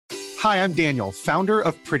Hi, I'm Daniel, founder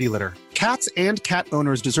of Pretty Litter. Cats and cat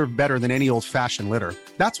owners deserve better than any old-fashioned litter.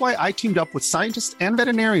 That's why I teamed up with scientists and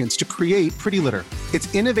veterinarians to create Pretty Litter.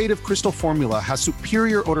 Its innovative crystal formula has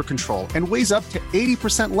superior odor control and weighs up to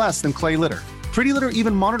 80% less than clay litter. Pretty Litter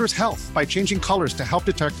even monitors health by changing colors to help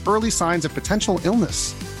detect early signs of potential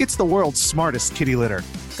illness. It's the world's smartest kitty litter.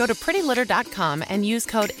 Go to prettylitter.com and use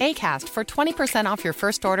code ACAST for 20% off your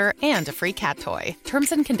first order and a free cat toy.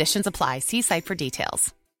 Terms and conditions apply. See site for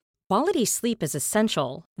details. Quality sleep is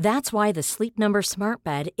essential. That's why the Sleep Number Smart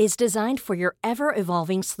Bed is designed for your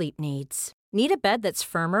ever-evolving sleep needs. Need a bed that's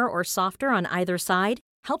firmer or softer on either side?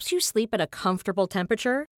 Helps you sleep at a comfortable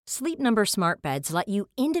temperature? Sleep Number Smart Beds let you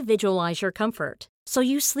individualize your comfort, so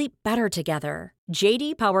you sleep better together.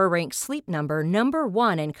 J.D. Power ranks Sleep Number number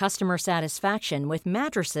 1 in customer satisfaction with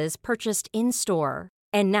mattresses purchased in-store.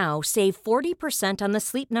 And now save 40% on the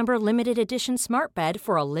Sleep Number Limited Edition Smart Bed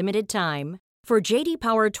for a limited time. For J.D.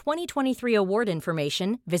 Power 2023 award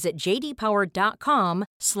information, visit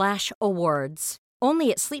jdpower.com/awards.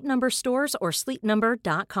 Only at Sleep Number stores or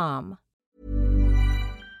sleepnumber.com.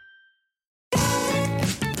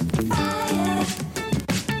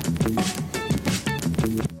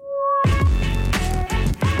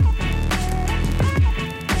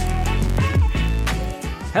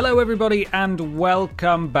 Hello everybody and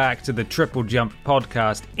welcome back to the Triple Jump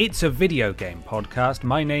podcast. It's a video game podcast.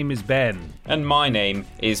 My name is Ben. And my name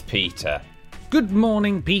is Peter. Good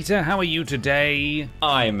morning, Peter. How are you today?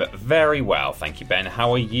 I'm very well, thank you, Ben.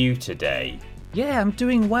 How are you today? Yeah, I'm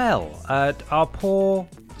doing well. Our poor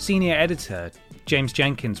senior editor, James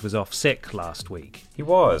Jenkins, was off sick last week. He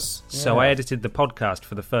was. So I edited the podcast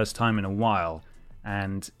for the first time in a while.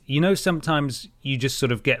 And you know, sometimes you just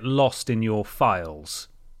sort of get lost in your files.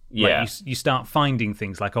 Yeah. Like you start finding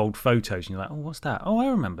things like old photos and you're like, oh, what's that? Oh, I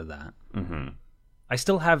remember that. Mm-hmm. I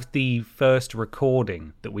still have the first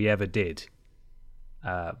recording that we ever did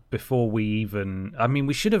before we even... I mean,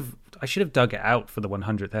 I should have dug it out for the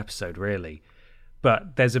 100th episode, really.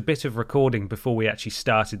 But there's a bit of recording before we actually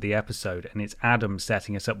started the episode, and it's Adam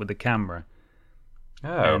setting us up with the camera.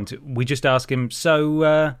 Oh. And we just ask him,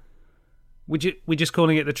 so, we just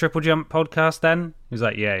calling it the Triple Jump podcast then? He was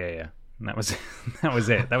like, yeah. And that was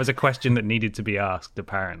it. That was a question that needed to be asked,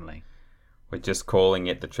 apparently. We're just calling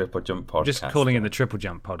it the Triple Jump podcast. Just calling it the Triple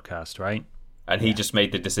Jump podcast, right? And he just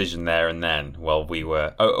made the decision there and then while we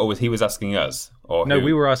were... Oh, he was asking us? Or no, who?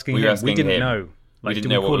 we were asking him. We didn't him. know. We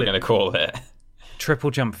didn't know what we were going to call it.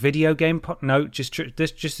 Triple Jump video game... No, just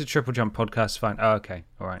the Triple Jump podcast, fine. Oh, okay.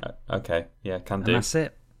 All right. Okay. Yeah, can do. And that's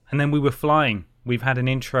it. And then we were flying. We've had an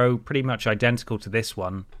intro pretty much identical to this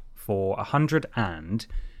one for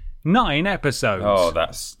 109 episodes. Oh,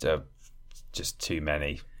 that's just too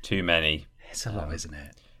many. Too many. It's a lot, isn't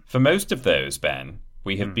it? For most of those, Ben,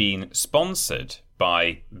 we have been sponsored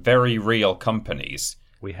by very real companies.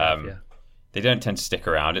 We have, yeah. They don't tend to stick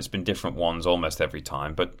around. It's been different ones almost every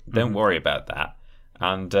time, but don't worry about that.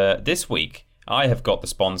 And this week, I have got the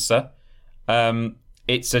sponsor.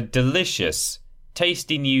 It's a delicious,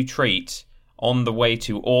 tasty new treat on the way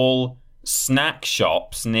to all snack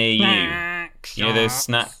shops near you. You know those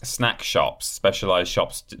snack shops, specialised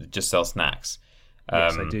shops that just sell snacks?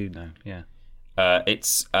 Yes, I do know, yeah.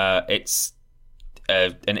 It's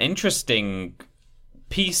an interesting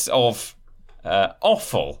piece of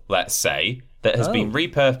offal, let's say, that has been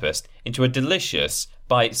repurposed into a delicious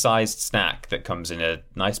bite-sized snack that comes in a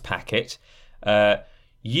nice packet.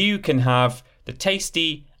 You can have the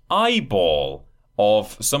tasty eyeball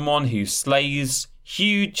of someone who slays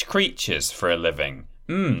huge creatures for a living.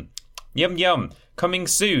 Yum yum. Coming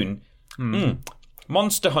soon.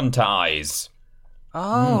 Monster Hunter eyes.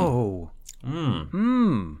 Oh.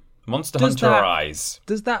 Monster Hunter eyes.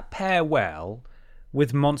 Does that pair well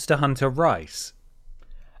with Monster Hunter rice?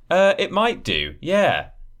 It might do. Yeah.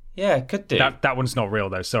 Yeah, it could do. That one's not real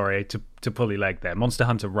though. Sorry to pull your leg there. Monster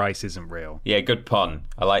Hunter rice isn't real. Yeah, good pun.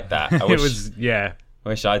 I like that. I wish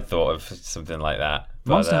I'd thought of something like that.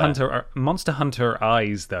 But, Monster Hunter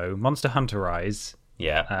eyes though. Monster Hunter eyes.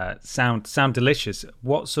 Yeah. Sound delicious.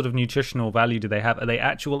 What sort of nutritional value do they have? Are they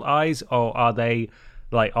actual eyes, or are they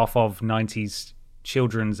like off of 90s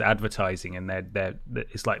children's advertising and they're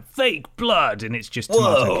it's like fake blood and it's just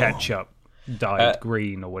tomato ketchup dyed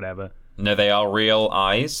green or whatever? No, they are real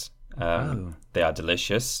eyes. They are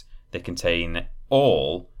delicious. They contain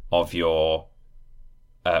all of your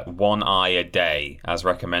one eye a day as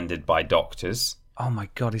recommended by doctors. Oh my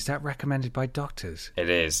God, is that recommended by doctors? It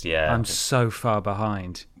is, yeah. I'm so far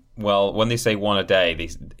behind. Well, when they say one a day,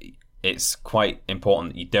 it's quite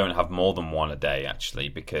important that you don't have more than one a day, actually,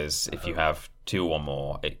 because if you have two or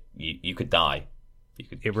more, you could die.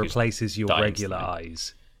 It replaces your regular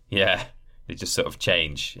eyes. Yeah, they just sort of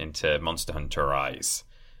change into Monster Hunter Rise.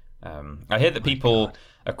 I hear that people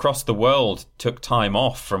across the world took time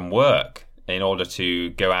off from work in order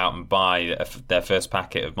to go out and buy their first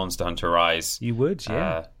packet of Monster Hunter Rise. You would,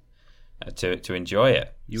 yeah. To enjoy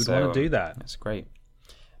it. You would want to do that. That's great.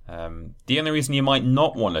 The only reason you might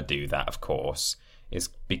not want to do that, of course, is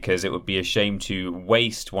because it would be a shame to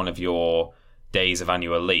waste one of your days of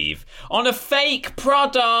annual leave on a fake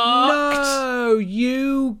product. No,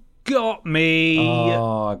 you got me.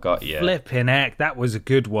 Oh, I got you. Flipping heck, that was a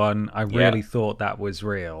good one. I really thought that was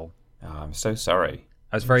real. Oh, I'm so sorry.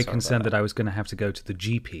 I was very concerned that I was going to have to go to the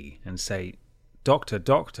GP and say, Doctor,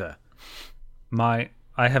 I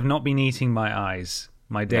have not been eating my eyes,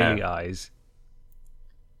 my daily eyes.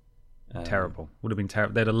 Terrible. Would have been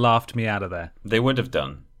terrible. They'd have laughed me out of there. They would have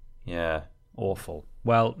done. Yeah. Awful.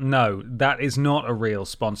 Well, no, that is not a real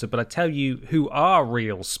sponsor, but I tell you who are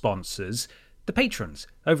real sponsors. The patrons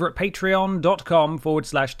over at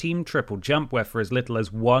patreon.com/Team Triple Jump, where for as little as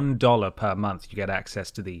 $1 per month you get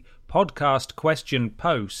access to the podcast question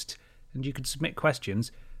post, and you can submit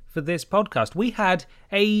questions for this podcast. We had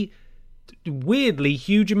a weirdly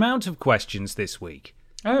huge amount of questions this week.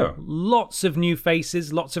 Oh. Lots of new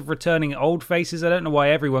faces, lots of returning old faces. I don't know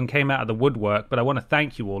why everyone came out of the woodwork, but I want to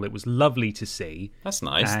thank you all. It was lovely to see. That's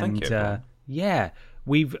nice. Thank you. Yeah.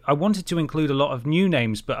 I wanted to include a lot of new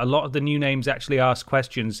names, but a lot of the new names actually ask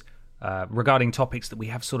questions regarding topics that we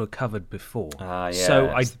have sort of covered before.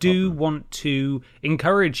 So I do want to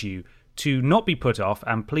encourage you to not be put off,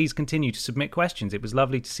 and please continue to submit questions. It was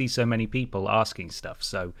lovely to see so many people asking stuff.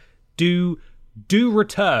 So do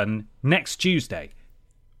return next Tuesday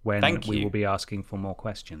when we will be asking for more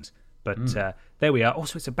questions. But there we are.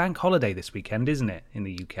 Also, it's a bank holiday this weekend, isn't it, in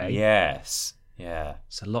the UK? Yes. Yeah.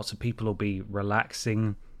 So lots of people will be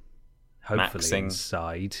relaxing, hopefully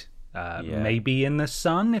inside. Maybe in the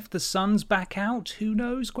sun, if the sun's back out. Who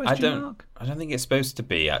knows? I don't think it's supposed to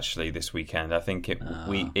be, actually, this weekend. I think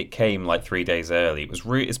it came like 3 days early.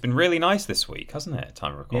 It's been really nice this week, hasn't it,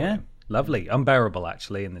 time of recording? Yeah, lovely. Unbearable,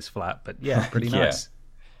 actually, in this flat. But yeah, pretty nice.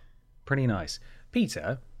 Pretty nice.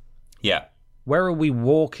 Peter? Yeah. Where are we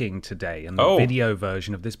walking today in the video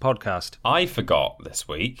version of this podcast? I forgot this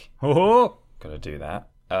week. Oh, got to do that.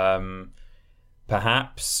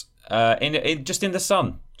 Perhaps just in the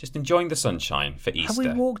sun, just enjoying the sunshine for Easter. Have we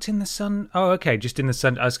walked in the sun? Oh, okay, just in the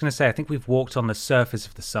sun. I was going to say, I think we've walked on the surface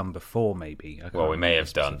of the sun before, maybe. Well, we may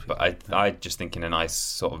have done, but I just think in a nice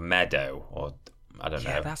sort of meadow, or I don't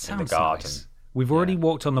know, that sounds in the garden. Nice. We've already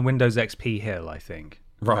walked on the Windows XP hill, I think.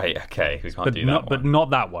 Right, okay, we can't do that one. But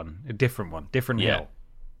not that one, a different one, different hill.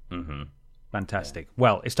 Mm-hmm. Fantastic. Yeah.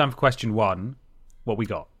 Well, it's time for question 1. What we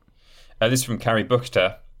got? This is from Carrie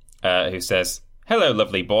Buchter, who says, "Hello,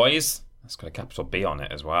 lovely boys." That's got a capital B on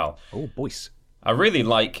it as well. Oh, boys. I really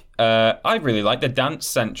like the Dance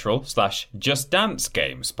Central / Just Dance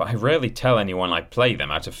games, but I rarely tell anyone I play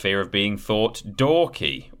them out of fear of being thought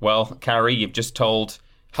dorky. Well, Carrie, you've just told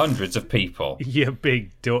hundreds of people. You big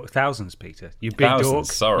dork. Thousands, Peter. You big dork.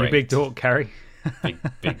 Sorry. You big dork, Carrie. Big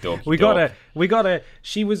dorky. We got her.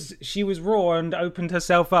 She was raw and opened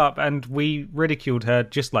herself up, and we ridiculed her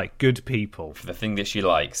just like good people for the thing that she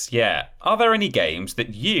likes. Yeah. Are there any games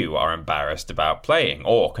that you are embarrassed about playing,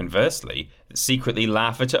 or conversely, that secretly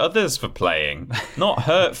laugh at others for playing? Not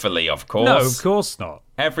hurtfully, of course. No, of course not.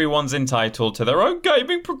 Everyone's entitled to their own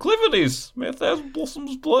gaming proclivities. If there's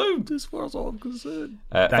blossoms bloom, as far as I'm concerned.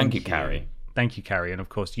 Thank you, Carrie. Thank you, Carrie, and of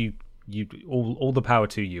course you all the power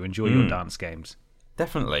to you. Enjoy your dance games.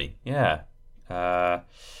 Definitely, yeah. I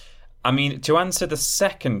mean, to answer the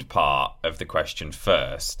second part of the question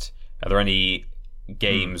first, are there any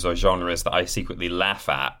games or genres that I secretly laugh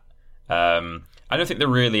at? I don't think there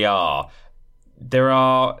really are. There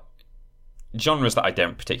are genres that I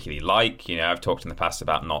don't particularly like. You know, I've talked in the past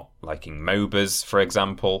about not liking MOBAs, for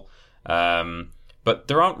example. But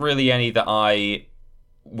there aren't really any that I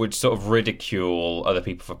would sort of ridicule other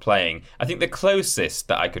people for playing. I think the closest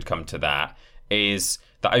that I could come to that is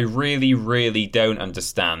that I really, really don't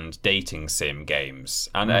understand dating sim games.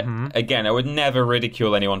 And again, I would never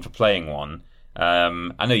ridicule anyone for playing one.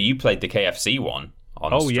 I know you played the KFC one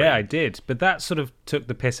on stream. Yeah, I did. But that sort of took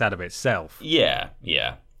the piss out of itself. Yeah.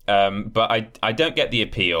 But I don't get the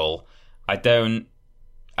appeal. I don't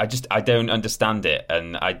understand it,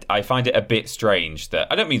 and I find it a bit strange that,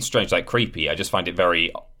 I don't mean strange like creepy, I just find it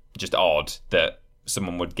very just odd that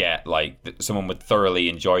someone would someone would thoroughly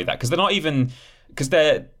enjoy that, because they're not even, because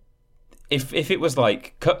they're, if it was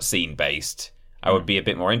like cutscene based, I would be a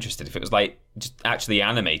bit more interested if it was like just actually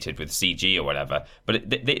animated with CG or whatever, but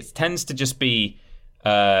it tends to just be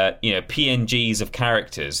PNGs of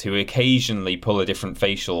characters who occasionally pull a different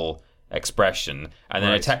facial expression, and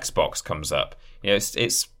then a text box comes up.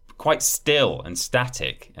 It's quite still and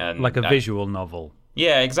static, and like a visual novel.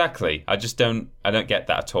 Yeah, exactly. I don't get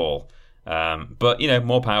that at all. But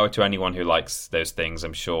more power to anyone who likes those things.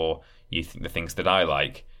 I'm sure you think the things that I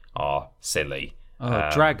like are silly.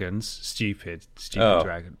 Dragons, stupid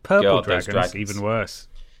dragon. Purple dragons, even worse.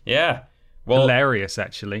 Yeah, well, hilarious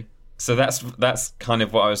actually. So that's kind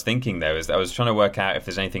of what I was thinking, though, is that I was trying to work out if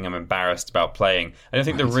there's anything I'm embarrassed about playing. I don't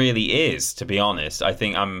think there really is, to be honest. I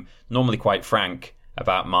think I'm normally quite frank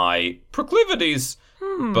about my proclivities.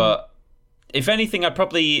 But if anything,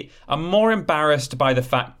 I'm more embarrassed by the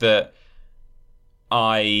fact that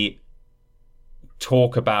I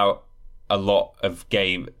talk about a lot of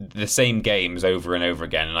the same games over and over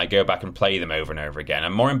again, and I go back and play them over and over again.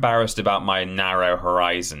 I'm more embarrassed about my narrow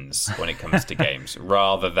horizons when it comes to games,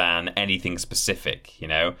 rather than anything specific.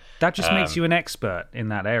 That just makes you an expert in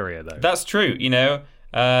that area, though. That's true.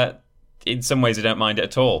 In some ways, I don't mind it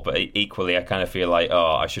at all, but equally, I kind of feel like,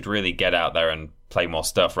 I should really get out there and play more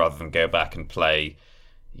stuff rather than go back and play,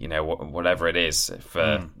 whatever it is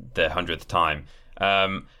for the 100th time.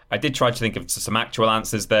 I did try to think of some actual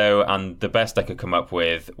answers, though, and the best I could come up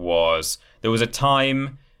with was there was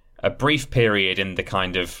a brief period in the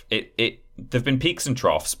kind of there've been peaks and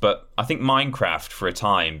troughs, but I think Minecraft for a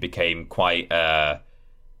time became quite a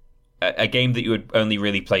game that you would only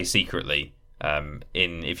really play secretly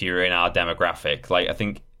if you were in our demographic. Like, I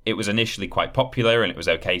think it was initially quite popular and it was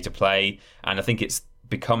okay to play, and I think it's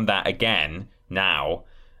become that again now.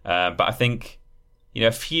 But I think a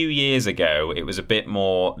few years ago, it was a bit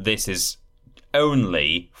more, this is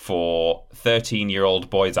only for 13-year-old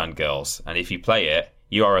boys and girls. And if you play it,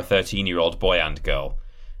 you are a 13-year-old boy and girl.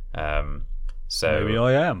 So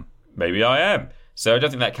Maybe I am. So I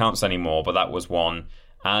don't think that counts anymore, but that was one.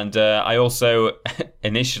 And I also,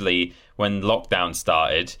 initially, when lockdown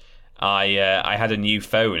started, I had a new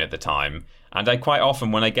phone at the time. And I quite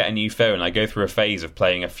often, when I get a new phone, I go through a phase of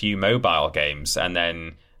playing a few mobile games, and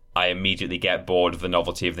then I immediately get bored of the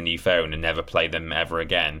novelty of the new phone and never play them ever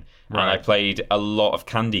again. Right. And I played a lot of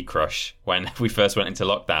Candy Crush when we first went into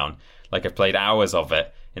lockdown. Like, I played hours of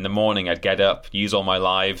it. In the morning, I'd get up, use all my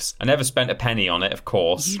lives. I never spent a penny on it, of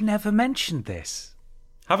course. You never mentioned this.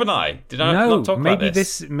 Haven't I? Did I not talk about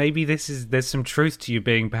this? Maybe there's some truth to you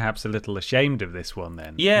being perhaps a little ashamed of this one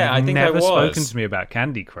then. Yeah, I think I was. You've never spoken to me about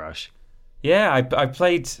Candy Crush. Yeah, I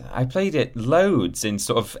played it loads in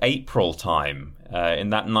sort of April time, in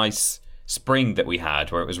that nice spring that we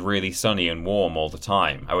had where it was really sunny and warm all the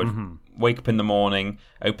time. I would wake up in the morning,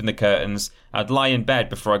 open the curtains, I'd lie in bed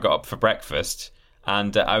before I got up for breakfast,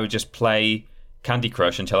 and I would just play Candy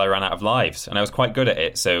Crush until I ran out of lives. And I was quite good at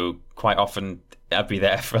it, so quite often I'd be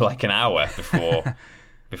there for like an hour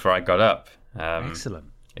before I got up. Excellent.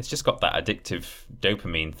 It's just got that addictive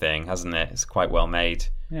dopamine thing, hasn't it? It's quite well made.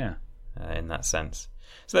 Yeah. In that sense.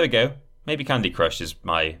 So there we go. Maybe Candy Crush is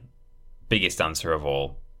my biggest answer of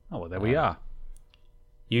all. Oh, well, there we are.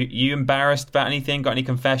 You embarrassed about anything? Got any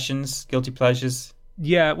confessions? Guilty pleasures?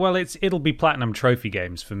 Yeah, well, it'll be platinum trophy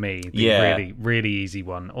games for me. Really, really easy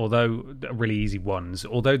one. Although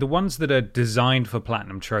the ones that are designed for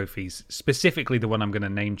platinum trophies, specifically the one I'm going to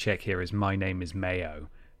name check here is My Name is Mayo,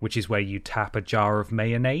 which is where you tap a jar of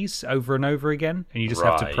mayonnaise over and over again, and you just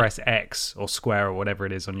have to press X or square or whatever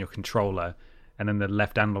it is on your controller, and then the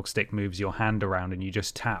left analog stick moves your hand around and you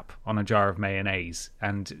just tap on a jar of mayonnaise,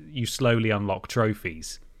 and you slowly unlock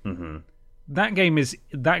trophies. Mm-hmm. That game is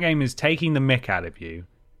taking the mick out of you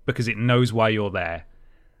because it knows why you're there,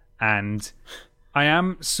 and I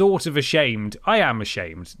am sort of ashamed. I am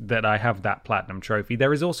ashamed that I have that platinum trophy.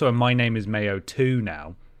 There is also a My Name is Mayo 2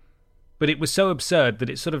 now. But it was so absurd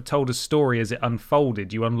that it sort of told a story as it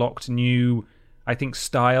unfolded. You unlocked new, I think,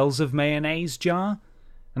 styles of mayonnaise jar.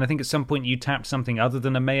 And I think at some point you tapped something other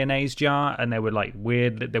than a mayonnaise jar, and there was like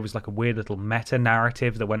a weird little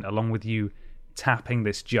meta-narrative that went along with you tapping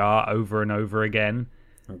this jar over and over again.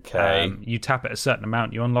 Okay. You tap it a certain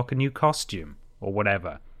amount, you unlock a new costume or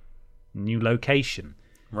whatever. New location.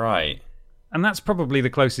 Right. And that's probably the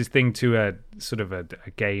closest thing to a sort of a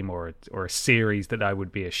game or a series that I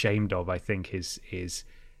would be ashamed of, I think, is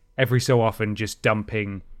every so often just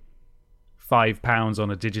dumping £5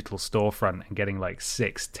 on a digital storefront and getting like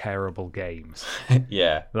 6 terrible games.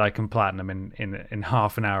 Yeah. That I can platinum in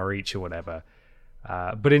half an hour each or whatever.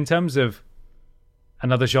 But in terms of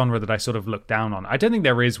another genre that I sort of look down on, I don't think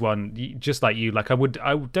there is one, just like you. Like I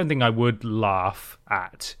don't think I would laugh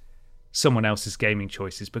at someone else's gaming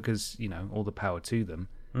choices because, all the power to them.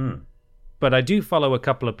 But I do follow a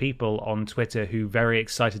couple of people on Twitter who very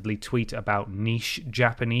excitedly tweet about niche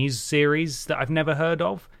Japanese series that I've never heard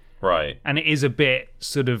of. Right. And it is a bit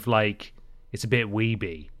sort of like, it's a bit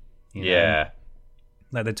weeby. You know? Yeah.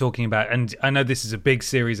 Like they're talking about, and I know this is a big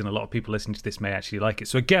series and a lot of people listening to this may actually like it.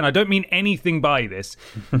 So again, I don't mean anything by this,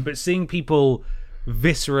 but seeing people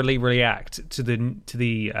viscerally react to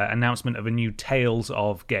the announcement of a new Tales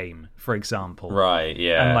of game, for example. Right,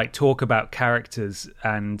 yeah. And like talk about characters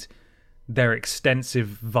and their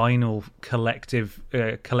extensive vinyl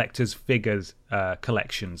collector's figures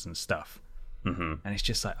collections and stuff. Mm-hmm. And it's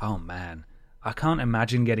just like, oh man, I can't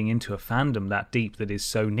imagine getting into a fandom that deep that is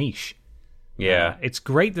so niche. Yeah. It's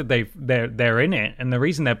great that they're in it, and the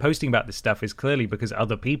reason they're posting about this stuff is clearly because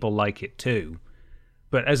other people like it too.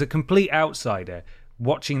 But as a complete outsider,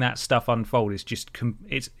 watching that stuff unfold is just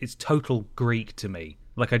it's total Greek to me.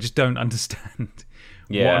 Like I just don't understand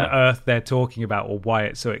what on earth they're talking about or why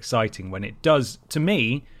it's so exciting when it does, to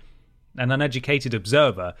me, an uneducated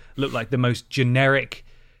observer, look like the most generic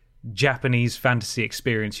Japanese fantasy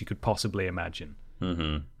experience you could possibly imagine.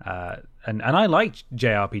 Mm-hmm. And I like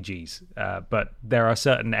JRPGs, but there are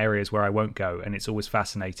certain areas where I won't go, and it's always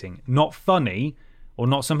fascinating. Not funny or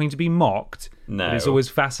not something to be mocked, but it's always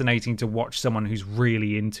fascinating to watch someone who's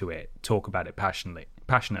really into it talk about it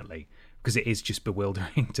passionately, because it is just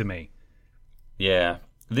bewildering to me. Yeah,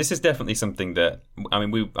 this is definitely something that, I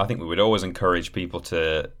mean, I think we would always encourage people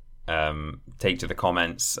to take to the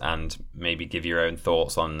comments and maybe give your own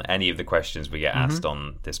thoughts on any of the questions we get asked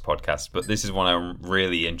on this podcast. But this is one I'm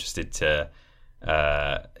really interested to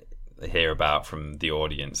hear about from the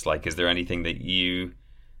audience. Like, is there anything that you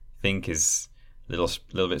think is a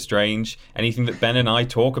little bit strange? Anything that Ben and I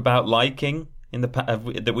talk about liking in the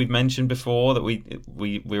that we've mentioned before that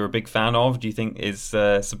we're a big fan of? Do you think is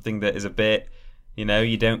something that is a bit,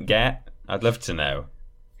 you don't get? I'd love to know.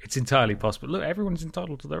 It's entirely possible. Look, everyone's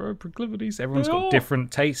entitled to their own proclivities. Everyone's got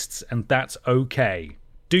different tastes, and that's okay.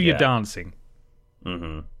 Do your dancing.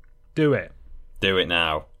 Mm-hmm. Do it. Do it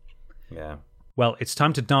now. Yeah. Well, it's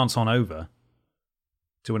time to dance on over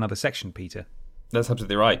to another section, Peter. That's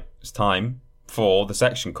absolutely right. It's time for the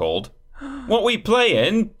section called What We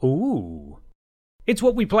Playing. Ooh. It's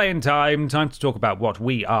What We Playing time. Time to talk about what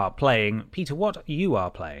we are playing. Peter, what you are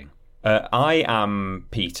playing? I am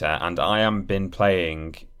Peter, and I am been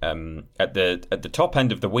playing at the top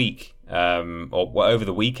end of the week, or over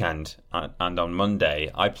the weekend, and on Monday.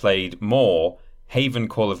 I played more Haven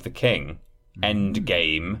Call of the King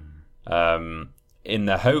Endgame, in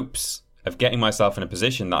the hopes of getting myself in a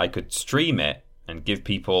position that I could stream it and give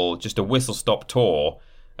people just a whistle-stop tour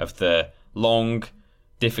of the long,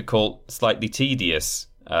 difficult, slightly tedious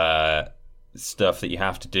stuff that you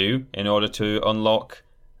have to do in order to unlock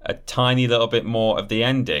a tiny little bit more of the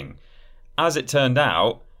ending. As it turned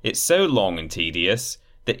out, it's so long and tedious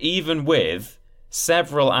that even with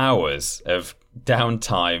several hours of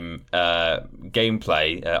downtime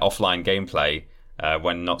gameplay, offline gameplay,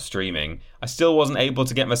 when not streaming, I still wasn't able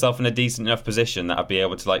to get myself in a decent enough position that I'd be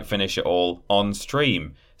able to finish it all on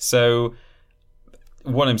stream. So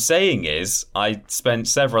what I'm saying is I spent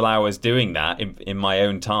several hours doing that in my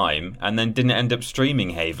own time, and then didn't end up streaming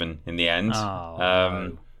Haven in the end.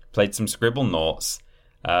 No. Played some Scribblenauts.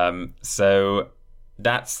 So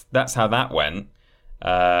that's how that went.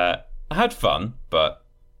 I had fun, but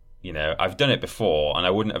I've done it before, and I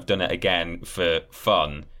wouldn't have done it again for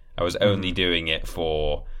fun. I was only doing it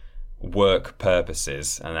for work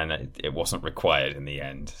purposes, and then it wasn't required in the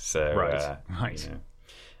end. So right.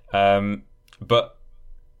 But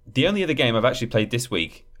the only other game I've actually played this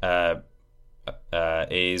week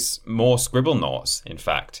is more Scribblenauts. In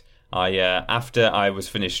fact, after I was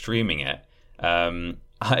finished streaming it,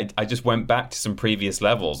 I just went back to some previous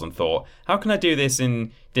levels and thought, how can I do this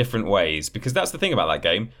in different ways? Because that's the thing about that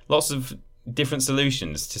game. Lots of different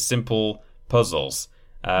solutions to simple puzzles.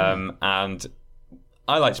 And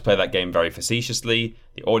I like to play that game very facetiously.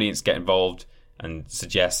 The audience get involved and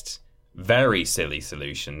suggest very silly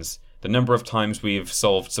solutions. The number of times we've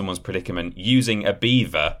solved someone's predicament using a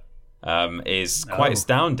beaver is quite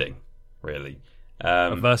astounding, really.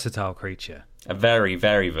 A versatile creature. A very,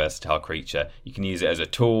 very versatile creature. You can use it as a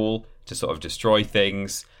tool to sort of destroy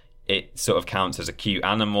things. It sort of counts as a cute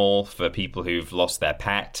animal for people who've lost their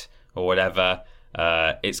pet or whatever.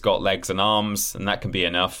 It's got legs and arms, and that can be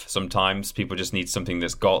enough sometimes. People just need something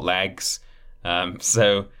that's got legs.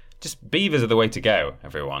 So just beavers are the way to go,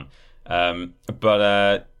 everyone.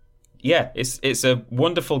 Yeah, it's a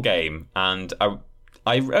wonderful game, and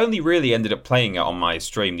I only really ended up playing it on my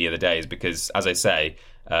stream the other days because, as I say,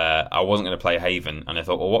 I wasn't going to play Haven, and I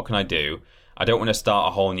thought, well, what can I do? I don't want to start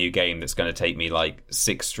a whole new game that's going to take me like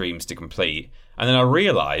 6 streams to complete. And then I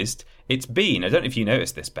realised it's been, I don't know if you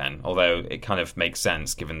noticed this, Ben, although it kind of makes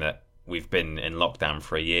sense given that we've been in lockdown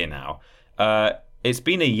for a year now. It's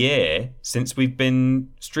been a year since we've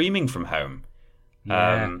been streaming from home.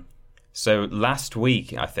 Yeah. So last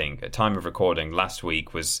week, I think, at time of recording, last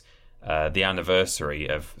week was the anniversary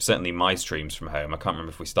of certainly my streams from home. I can't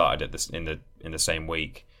remember if we started at this in the same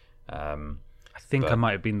week. I think I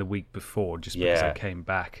might have been the week before, just because I came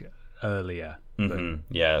back earlier.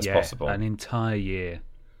 Yeah, that's possible. An entire year.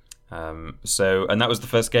 And that was the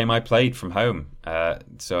first game I played from home.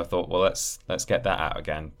 So I thought, well, let's get that out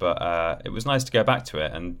again. But it was nice to go back to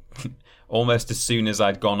it. And almost as soon as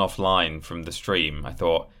I'd gone offline from the stream, I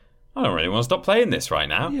thought, I don't really want to stop playing this right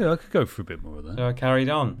now. Yeah, I could go for a bit more of that. So I carried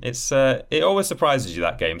on. It's it always surprises you,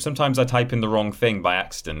 that game. Sometimes I type in the wrong thing by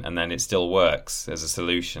accident, and then it still works as a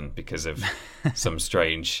solution because of some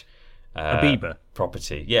strange Abiba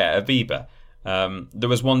property. Yeah, Abiba. There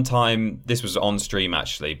was one time, this was on stream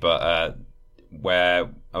actually, but where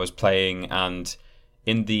I was playing, and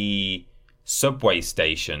in the subway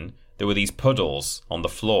station there were these puddles on the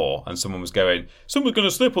floor, and someone was going, someone's going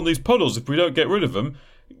to slip on these puddles if we don't get rid of them.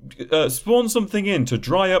 Spawn something in to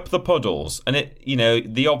dry up the puddles. And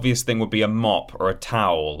it, the obvious thing would be a mop or a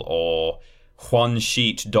towel or Juan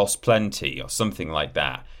Sheet Dos Plenty or something like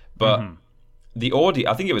that. But the audience,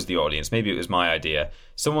 I think it was the audience, maybe it was my idea,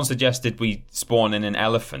 someone suggested we spawn in an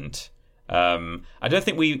elephant. I don't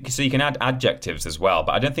think so you can add adjectives as well,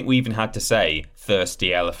 but I don't think we even had to say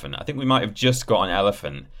thirsty elephant. I think we might have just got an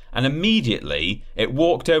elephant. And immediately it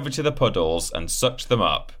walked over to the puddles and sucked them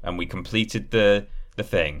up, and we completed the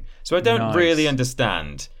thing. So I don't really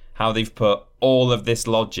understand how they've put all of this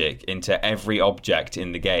logic into every object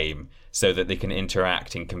in the game so that they can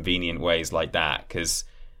interact in convenient ways like that. Because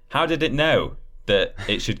how did it know that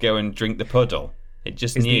it should go and drink the puddle? It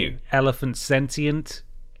just knew. The elephant sentient?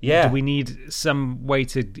 Yeah. Do we need some way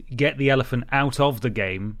to get the elephant out of the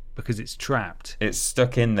game because it's trapped? It's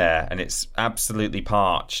stuck in there and it's absolutely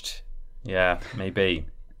parched. Yeah, maybe.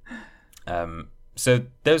 So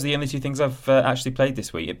those are the only 2 things I've actually played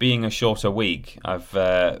this week. It being a shorter week, I've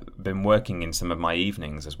been working in some of my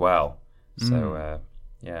evenings as well. So,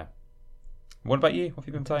 yeah. What about you? What have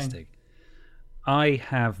you been playing? I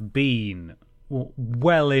have been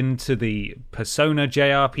well into the Persona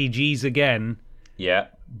JRPGs again. Yeah.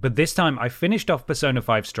 But this time I finished off Persona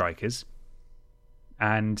 5 Strikers.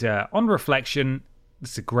 And on reflection,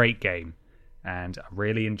 it's a great game. And I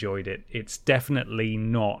really enjoyed it. It's definitely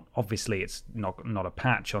not, obviously it's not a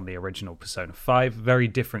patch on the original Persona 5. Very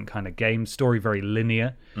different kind of game. Story very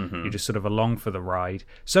linear. You're just sort of along for the ride.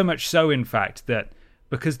 So much so, in fact, that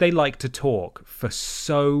because they like to talk for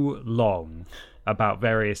so long about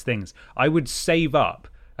various things, I would save up.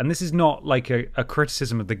 And this is not like a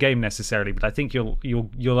criticism of the game necessarily, but I think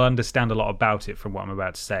you'll understand a lot about it from what I'm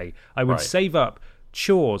about to say. I would save up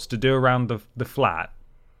chores to do around the flat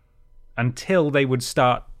until they would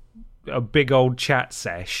start a big old chat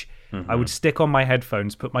sesh. I would stick on my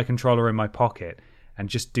headphones, put my controller in my pocket, and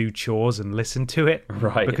just do chores and listen to it.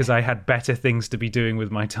 Right. Because I had better things to be doing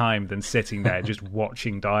with my time than sitting there just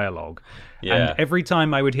watching dialogue. Yeah. And every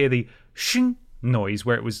time I would hear the shing noise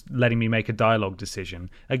where it was letting me make a dialogue decision,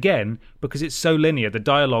 again, because it's so linear, the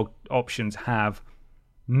dialogue options have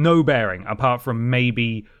no bearing apart from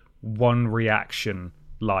maybe one reaction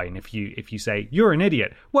line. If you say, you're an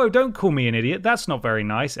idiot, whoa, don't call me an idiot, that's not very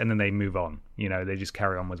nice, and then they move on. They just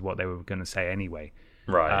carry on with what they were going to say anyway.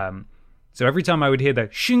 Right. So every time I would hear the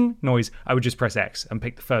shing noise, I would just press X and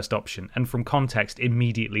pick the first option, and from context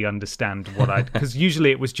immediately understand what I'd... Because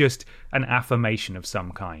usually it was just an affirmation of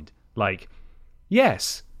some kind, like,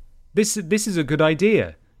 yes, this is a good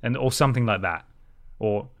idea, or something like that,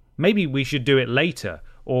 or maybe we should do it later,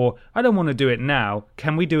 or I don't want to do it now,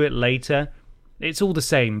 can we do it later? It's all the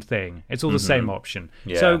same thing. It's all the same option.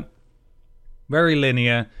 Yeah. So, very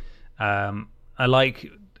linear. I like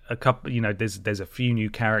a couple, there's a few new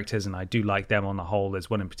characters, and I do like them on the whole. There's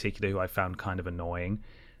one in particular who I found kind of annoying.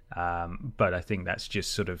 But I think that's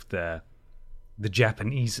just sort of the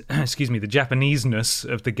Japanese, the Japaneseness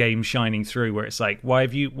of the game shining through, where it's like, why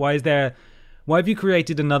have you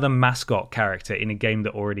created another mascot character in a game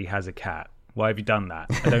that already has a cat? Why have you done that?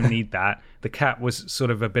 I don't need that. The cat was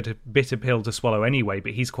sort of a bitter pill to swallow anyway,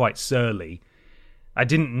 but he's quite surly. I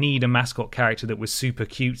didn't need a mascot character that was super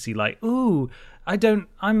cutesy, like, ooh,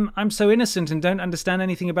 I'm so innocent and don't understand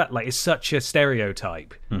anything about, like, it's such a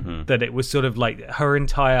stereotype that it was sort of like her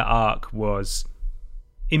entire arc was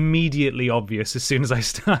immediately obvious as soon as I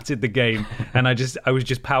started the game, and I was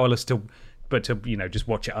just powerless to but to just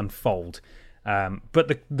watch it unfold.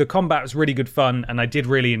 But the combat was really good fun, and I did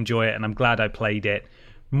really enjoy it, and I'm glad I played it.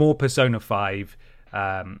 More Persona 5,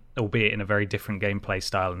 albeit in a very different gameplay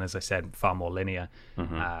style, and as I said, far more linear.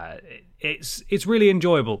 It's really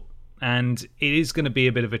enjoyable, and it is going to be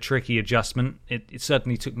a bit of a tricky adjustment. It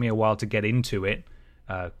certainly took me a while to get into it,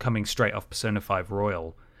 coming straight off Persona 5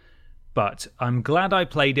 Royal. But I'm glad I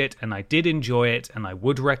played it, and I did enjoy it, and I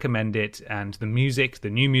would recommend it. And the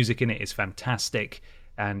new music in it is fantastic,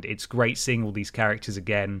 and it's great seeing all these characters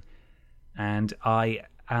again. And I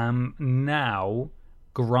am now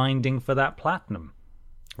grinding for that platinum.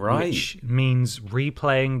 Right. Which means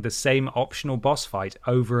replaying the same optional boss fight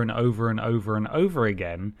over and over and over and over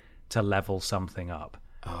again to level something up.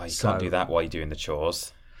 Oh, you can't do that while you're doing the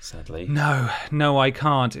chores, sadly. No, I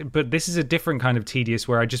can't. But this is a different kind of tedious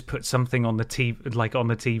where I just put something on the TV, like on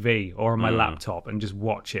the TV or on my laptop, and just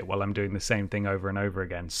watch it while I'm doing the same thing over and over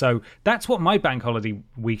again. So that's what my bank holiday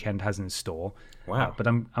weekend has in store. Wow. But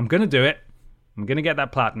I'm going to do it. I'm going to get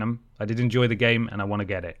that platinum. I did enjoy the game, and I want to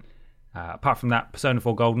get it. Apart from that, Persona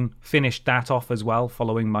 4 Golden, finished that off as well,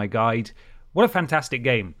 following my guide. What a fantastic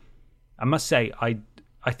game. I must say,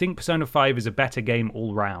 I think Persona 5 is a better game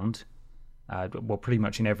all round. Well, pretty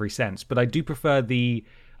much in every sense. But I do prefer the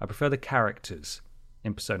characters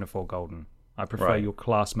in Persona 4 Golden. I prefer your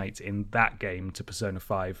classmates in that game to Persona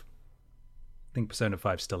 5. I think Persona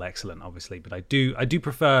 5 is still excellent, obviously, but I do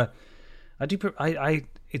prefer...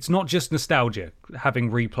 it's not just nostalgia,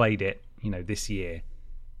 having replayed it, this year.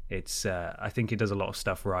 It's I think it does a lot of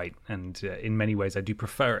stuff right, and in many ways I do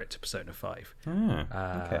prefer it to Persona 5.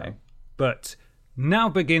 Okay. But now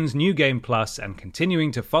begins New Game Plus, and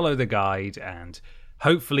continuing to follow the guide, and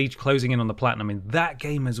hopefully closing in on the platinum in that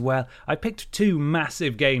game as well. I picked 2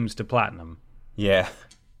 massive games to platinum. Yeah.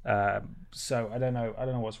 So I don't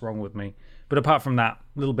know what's wrong with me. But apart from that,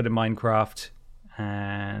 a little bit of Minecraft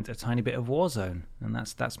and a tiny bit of Warzone, and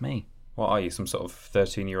that's me. What are you, some sort of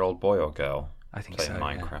 13-year-old boy or girl? I think playing so.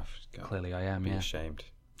 Minecraft. Yeah. Clearly, I am. Be yeah. ashamed.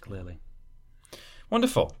 Clearly.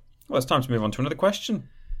 Wonderful. Well, it's time to move on to another question.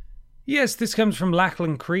 Yes, this comes from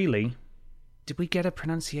Lachlan Creeley. Did we get a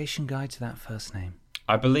pronunciation guide to that first name?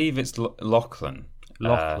 I believe it's Lachlan.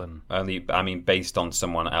 Lachlan. Based on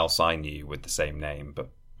someone else I knew with the same name, but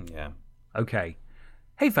yeah. Okay.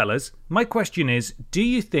 Hey fellas, my question is, do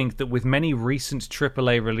you think that with many recent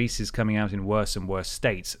AAA releases coming out in worse and worse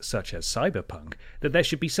states, such as Cyberpunk, that there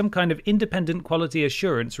should be some kind of independent quality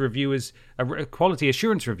assurance reviewers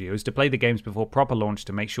to play the games before proper launch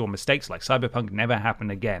to make sure mistakes like Cyberpunk never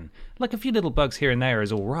happen again? Like a few little bugs here and there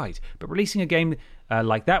is all right, but releasing a game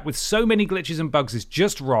like that with so many glitches and bugs is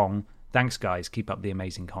just wrong. Thanks guys, keep up the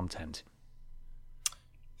amazing content.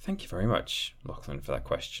 Thank you very much, Lachlan, for that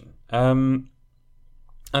question.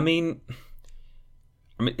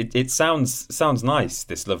 It sounds nice,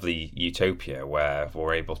 this lovely utopia where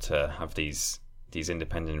we're able to have these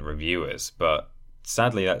independent reviewers, but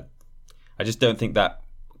sadly, I just don't think that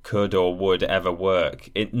could or would ever work.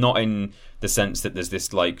 Not in the sense that there's this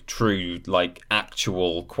true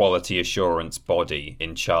actual quality assurance body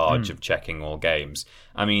in charge of checking all games.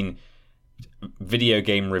 I mean, video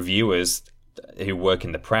game reviewers who work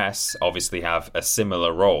in the press obviously have a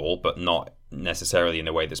similar role, but not necessarily in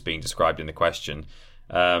the way that's being described in the question.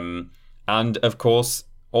 And of course,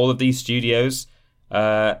 all of these studios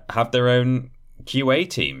have their own QA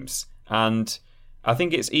teams. And I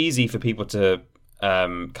think it's easy for people to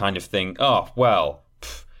kind of think, oh, well,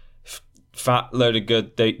 fat load of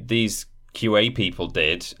good these QA people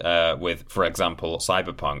did with, for example,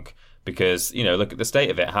 Cyberpunk. Because, look at the state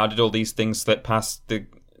of it. How did all these things slip past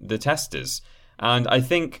the testers? And I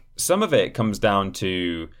think some of it comes down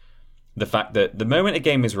to the fact that the moment a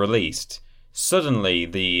game is released, suddenly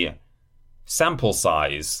the sample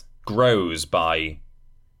size grows by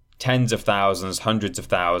tens of thousands, hundreds of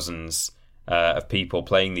thousands of people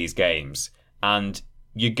playing these games. And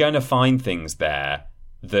you're going to find things there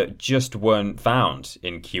that just weren't found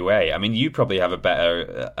in QA. I mean, you probably have a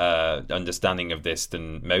better understanding of this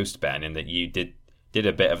than most, Ben, in that you did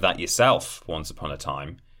a bit of that yourself once upon a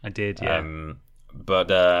time. I did, yeah. But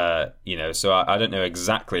so I don't know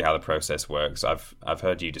exactly how the process works. I've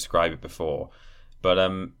heard you describe it before, but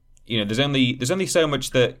there's only so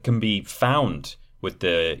much that can be found with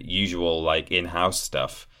the usual in-house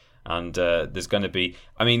stuff, and there's going to be.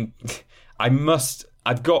 I mean,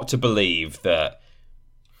 I've got to believe that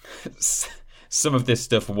some of this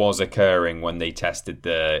stuff was occurring when they tested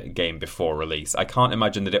the game before release. I can't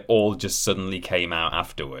imagine that it all just suddenly came out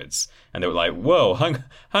afterwards and they were like, whoa,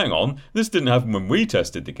 hang on, this didn't happen when we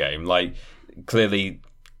tested the game. Clearly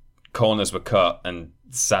corners were cut, and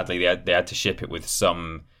sadly they had to ship it with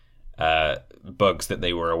some bugs that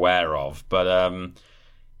they were aware of. But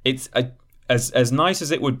it's as nice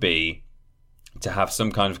as it would be to have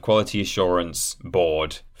some kind of quality assurance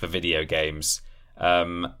board for video games.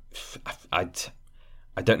 I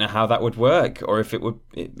don't know how that would work, or if it would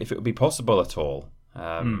be possible at all.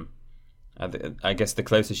 I guess the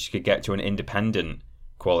closest you could get to an independent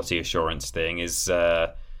quality assurance thing is,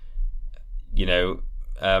 the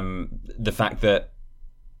fact that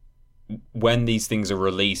when these things are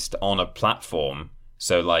released on a platform,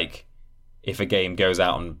 so like if a game goes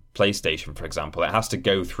out on PlayStation, for example, it has to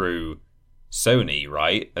go through Sony,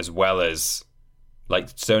 right? As well as, like,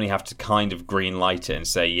 Sony have to kind of green light it and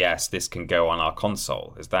say, yes, this can go on our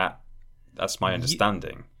console. That's my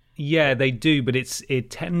understanding. Yeah, they do, but it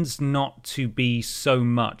tends not to be so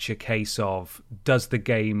much a case of, does the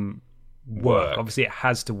game work? Obviously, it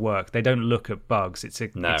has to work. They don't look at bugs. It's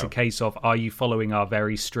a case of, are you following our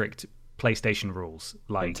very strict PlayStation rules?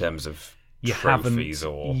 Like, in terms of trophies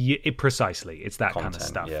or... precisely. It's that content, kind of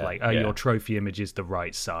stuff. Yeah, like, are your trophy images the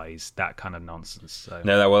right size? That kind of nonsense. So.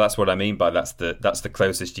 No, well, that's what I mean by that's the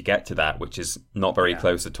closest you get to that, which is not very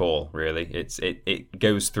close at all, really. It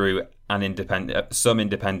goes through some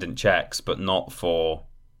independent checks, but not for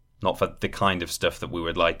the kind of stuff that we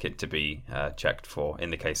would like it to be checked for. In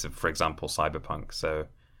the case of, for example, Cyberpunk. So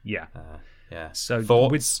yeah. So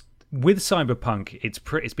thoughts with Cyberpunk,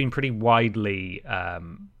 it's been pretty widely.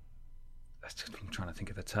 I'm trying to think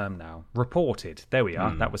of the term now. Reported. There we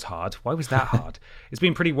are. That was hard. Why was that hard? It's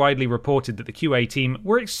been pretty widely reported that the QA team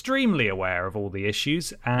were extremely aware of all the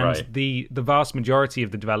issues, and the vast majority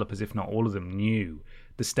of the developers, if not all of them, knew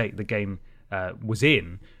the state the game was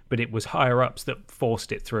in, but it was higher ups that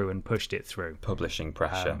forced it through and pushed it through. Publishing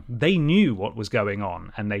pressure. They knew what was going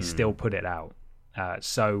on, and they still put it out.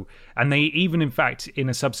 And they even, in fact, in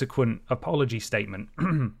a subsequent apology statement,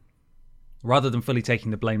 rather than fully taking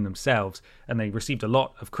the blame themselves, and they received a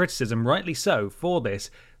lot of criticism, rightly so, for this,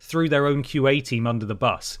 threw their own QA team under the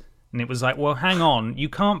bus. And it was like, well, hang on, you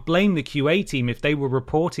can't blame the QA team if they were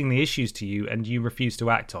reporting the issues to you and you refused to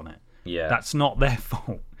act on it. Yeah, that's not their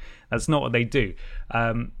fault. That's not what they do.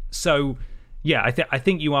 So, yeah, I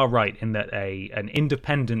think you are right in that an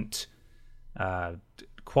independent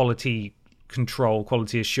quality control,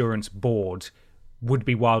 quality assurance board would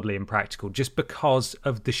be wildly impractical, just because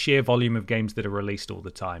of the sheer volume of games that are released all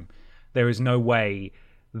the time. There is no way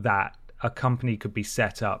that a company could be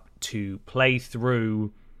set up to play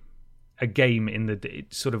through a game in the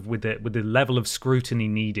sort of with the level of scrutiny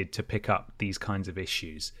needed to pick up these kinds of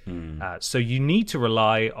issues. So you need to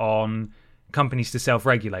rely on companies to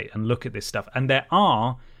self-regulate and look at this stuff. And there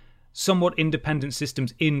are somewhat independent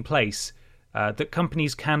systems in place that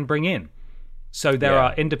companies can bring in. So there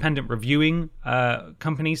are independent reviewing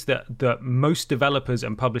companies that most developers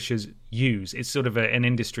and publishers use. It's sort of an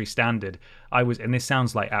industry standard. And this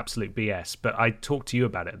sounds like absolute BS, but I talked to you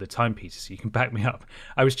about it at the time, Peter, so you can back me up.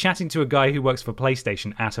 I was chatting to a guy who works for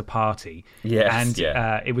PlayStation at a party.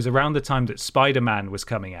 It was around the time that Spider-Man was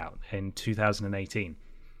coming out in 2018.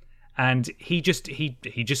 And he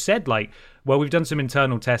just said, like, well, we've done some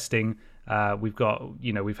internal testing.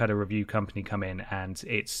 We've had a review company come in, and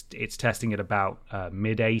it's testing at about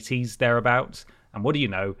mid-80s thereabouts. And what do you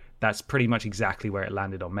know? That's pretty much exactly where it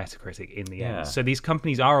landed on Metacritic in the end. So these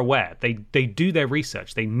companies are aware. They do their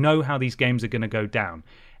research. They know how these games are going to go down.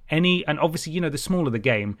 And obviously, the smaller the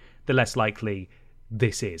game, the less likely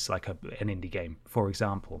this is, like an indie game, for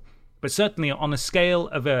example. But certainly on the scale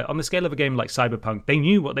of a game like Cyberpunk, they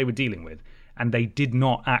knew what they were dealing with, and they did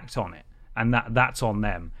not act on it. And that's on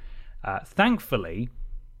them. Thankfully,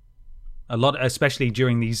 a lot, especially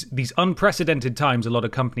during these unprecedented times, a lot of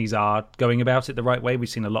companies are going about it the right way. We've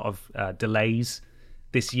seen a lot of delays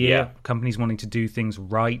this year, companies wanting to do things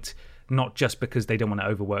right, not just because they don't want to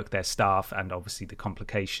overwork their staff and obviously the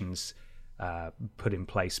complications put in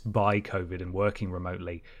place by COVID and working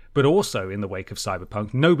remotely, but also in the wake of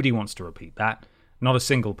Cyberpunk. Nobody wants to repeat that, not a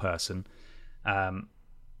single person.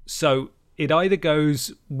 So it either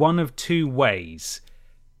goes one of two ways.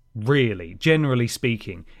 Really, generally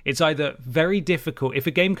speaking, it's either very difficult if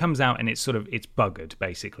a game comes out and it's buggered,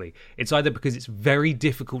 basically. It's either because it's very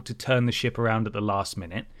difficult to turn the ship around at the last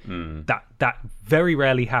minute. That very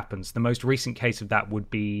rarely happens. The most recent case of that would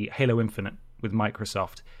be Halo Infinite with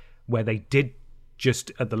Microsoft, where they did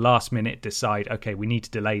just at the last minute decide, okay, we need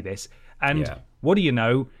to delay this. And what do you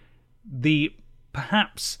know?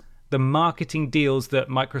 Perhaps the marketing deals that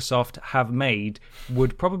Microsoft have made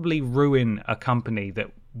would probably ruin a company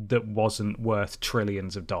that wasn't worth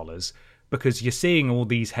trillions of dollars, because you're seeing all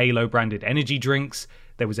these Halo branded energy drinks.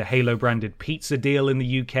 There was a Halo branded pizza deal in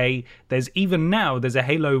the UK. There's a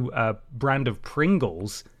Halo brand of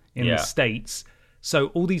Pringles in the States. So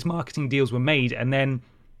all these marketing deals were made, and then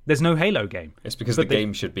there's no Halo game. It's because the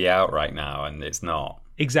game should be out right now, and it's not.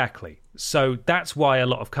 Exactly. So that's why a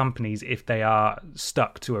lot of companies, if they are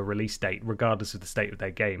stuck to a release date, regardless of the state of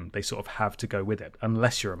their game, they sort of have to go with it,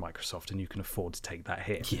 unless you're a Microsoft and you can afford to take that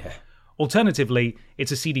hit. Yeah. Alternatively,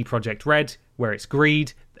 it's a CD Projekt Red, where it's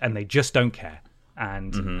greed, and they just don't care.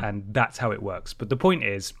 And that's how it works. But the point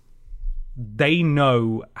is, they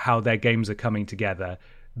know how their games are coming together.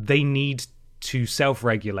 They need to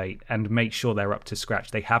self-regulate and make sure they're up to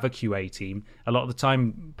scratch. They have a QA team. A lot of the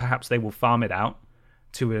time, perhaps they will farm it out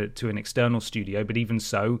to an external studio, but even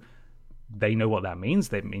so, they know what that means.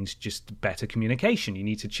 That means just better communication. You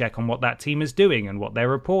need to check on what that team is doing and what they're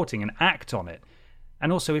reporting and act on it.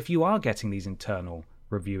 And also, if you are getting these internal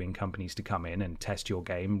reviewing companies to come in and test your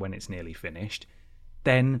game when it's nearly finished,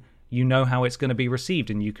 then you know how it's going to be received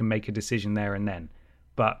and you can make a decision there and then.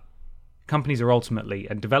 But companies are ultimately,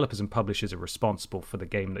 and developers and publishers are responsible for the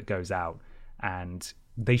game that goes out, and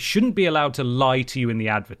they shouldn't be allowed to lie to you in the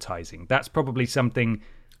advertising. That's probably something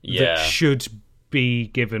that should be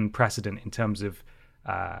given precedent in terms of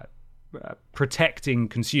protecting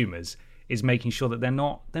consumers, is making sure that they're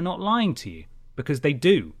not lying to you, because they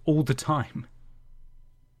do all the time.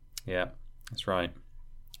 Yeah, that's right.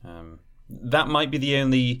 That might be the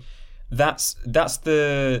only. That's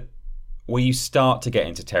the where you start to get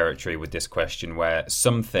into territory with this question, where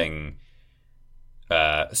some kind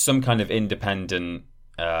of independent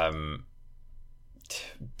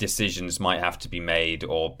decisions might have to be made,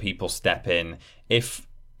 or people step in if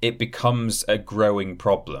it becomes a growing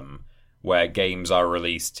problem where games are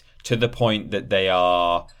released to the point that they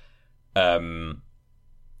are that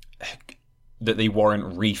they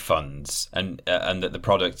warrant refunds, and that the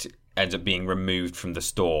product ends up being removed from the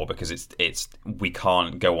store because it's we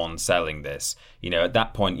can't go on selling this. At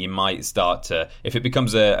that point you might start to, if it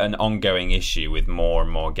becomes an ongoing issue with more and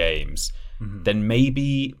more games, then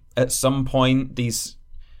maybe at some point these,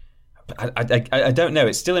 I don't know,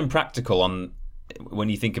 it's still impractical on when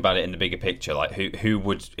you think about it in the bigger picture, like who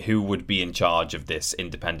would be in charge of this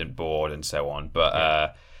independent board and so on. But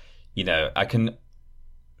I can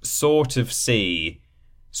sort of see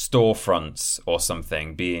storefronts or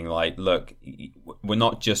something being like, look, we're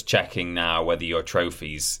not just checking now whether your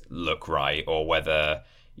trophies look right or whether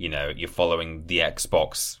you're following the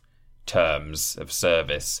Xbox terms of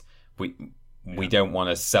service. We don't want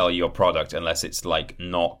to sell your product unless it's like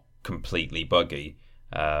not completely buggy.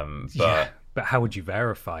 But how would you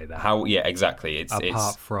verify that? Exactly.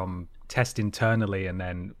 Apart from test internally and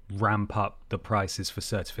then ramp up the prices for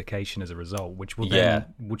certification as a result, which will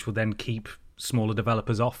then keep smaller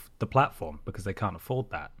developers off the platform because they can't afford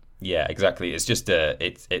that. Yeah, exactly. It's just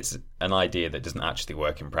it's an idea that doesn't actually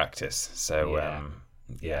work in practice. So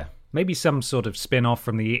maybe some sort of spin-off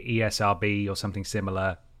from the ESRB or something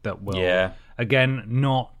similar that will again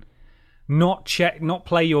not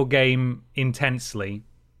play your game intensely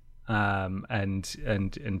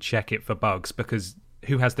and check it for bugs, because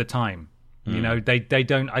who has the time? They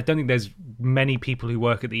don't. I don't think there's many people who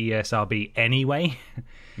work at the ESRB anyway.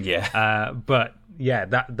 But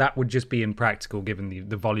that would just be impractical given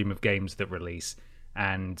the volume of games that release,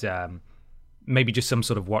 and maybe just some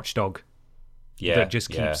sort of watchdog that just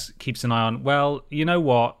keeps an eye on. Well, you know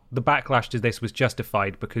what? The backlash to this was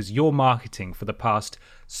justified because your marketing for the past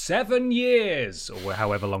 7 years or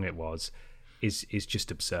however long it was is just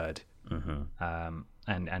absurd.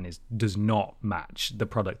 And does not match the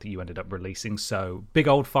product that you ended up releasing. So big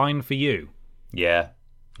old fine for you. Yeah,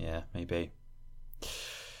 maybe.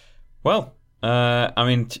 Well, I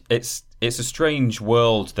mean, it's a strange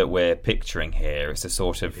world that we're picturing here. It's a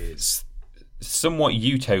sort of somewhat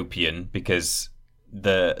utopian because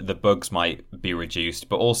the bugs might be reduced,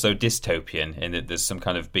 but also dystopian in that there's some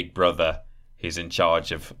kind of big brother who's in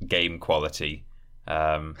charge of game quality.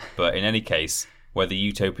 But in any case, whether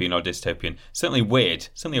utopian or dystopian, certainly weird.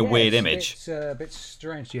 Certainly a weird image. It's a bit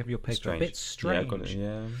strange. Do you have your picture? A bit strange. Yeah, I've got it.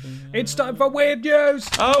 Yeah. It's time for weird news.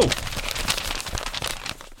 Oh.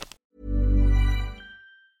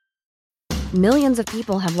 Millions of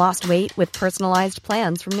people have lost weight with personalized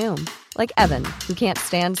plans from Noom. Like Evan, who can't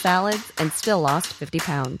stand salads and still lost 50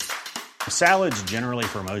 pounds. Salads generally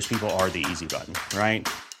for most people are the easy button, right?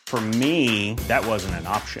 For me, that wasn't an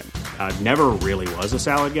option. I never really was a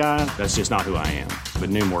salad guy. That's just not who I am. But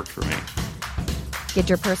Noom worked for me. Get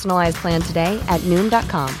your personalized plan today at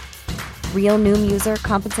Noom.com. Real Noom user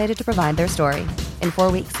compensated to provide their story. In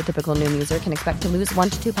 4 weeks, the typical Noom user can expect to lose 1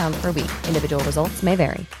 to 2 pounds per week. Individual results may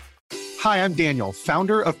vary. Hi, I'm Daniel,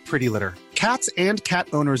 founder of Pretty Litter. Cats and cat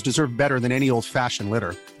owners deserve better than any old-fashioned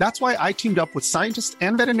litter. That's why I teamed up with scientists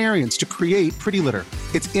and veterinarians to create Pretty Litter.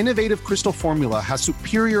 Its innovative crystal formula has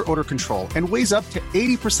superior odor control and weighs up to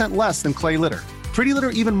 80% less than clay litter. Pretty Litter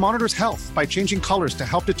even monitors health by changing colors to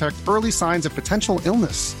help detect early signs of potential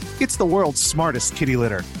illness. It's the world's smartest kitty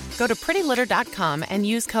litter. Go to prettylitter.com and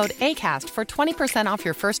use code ACAST for 20% off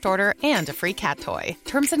your first order and a free cat toy.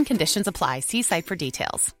 Terms and conditions apply. See site for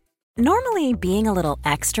details. Normally, being a little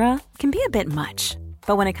extra can be a bit much,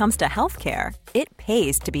 but when it comes to healthcare, it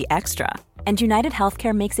pays to be extra. And United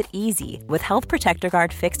Healthcare makes it easy with Health Protector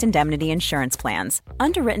Guard fixed indemnity insurance plans.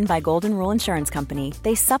 Underwritten by Golden Rule Insurance Company,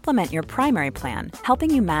 they supplement your primary plan, helping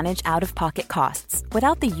you manage out-of-pocket costs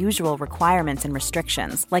without the usual requirements and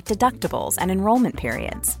restrictions like deductibles and enrollment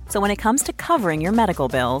periods. So when it comes to covering your medical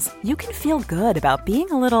bills, you can feel good about being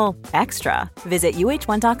a little extra. Visit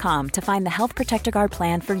uh1.com to find the Health Protector Guard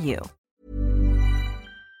plan for you.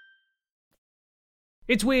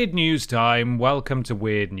 It's weird news time. Welcome to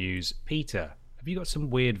Weird News. Peter, have you got some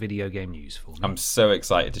weird video game news for me? I'm so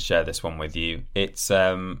excited to share this one with you. It's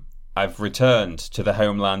I've returned to the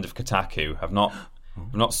homeland of Kotaku. I've not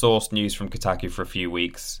sourced news from Kotaku for a few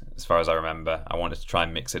weeks, as far as I remember. I wanted to try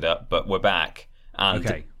and mix it up, but we're back,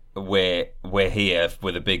 and we're here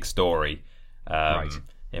with a big story. Right.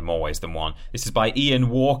 In more ways than one. This is by Ian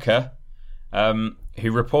Walker,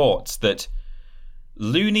 who reports that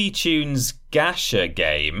Looney Tunes Gacha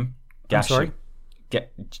game. I'm sorry?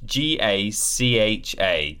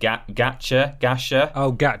 G-A-C-H-A. Gacha?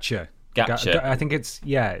 Oh, Gacha. Gacha. I think it's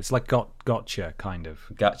like gotcha, kind of.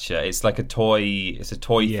 Gacha. It's like a toy. It's a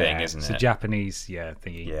toy thing, isn't it? It's a Japanese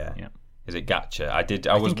thingy. Yeah. Is it Gacha? I think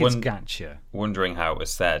it's Gacha. Wondering how it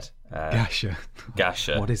was said. Gacha.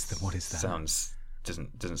 Gacha. What is that?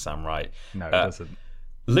 Doesn't sound right. No, it doesn't.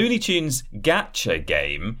 Looney Tunes Gacha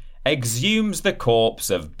game exhumes the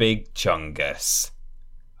corpse of Big Chungus.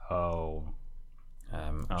 Oh.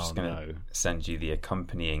 I'm just going to send you the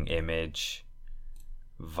accompanying image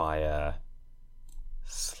via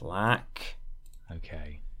Slack.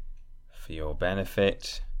 Okay. For your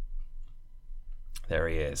benefit. There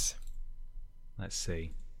he is. Let's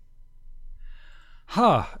see.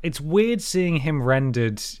 It's weird seeing him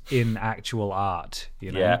rendered in actual art,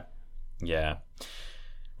 you know? Yeah.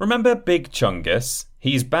 Remember Big Chungus?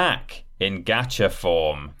 He's back in gacha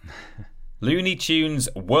form. Looney Tunes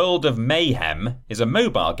World of Mayhem is a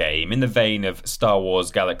mobile game in the vein of Star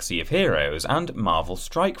Wars Galaxy of Heroes and Marvel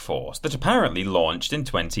Strike Force that apparently launched in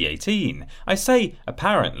 2018. I say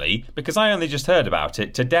apparently because I only just heard about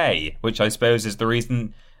it today, which I suppose is the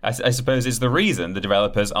reason the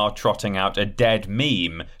developers are trotting out a dead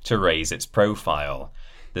meme to raise its profile.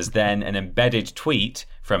 There's then an embedded tweet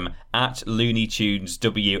from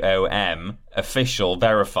 @LooneyTunesWOM, official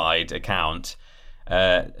verified account,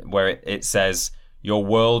 where it says, "Your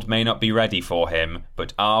world may not be ready for him,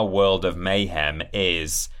 but our world of mayhem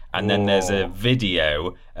is." And then there's a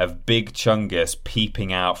video of Big Chungus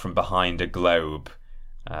peeping out from behind a globe.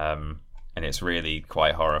 And it's really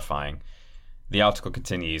quite horrifying. The article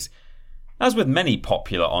continues. As with many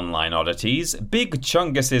popular online oddities, Big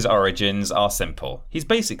Chungus's origins are simple. He's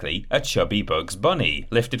basically a chubby Bugs Bunny,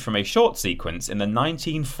 lifted from a short sequence in the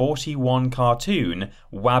 1941 cartoon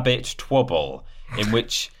Wabbit Twubble, in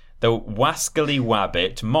which the wascally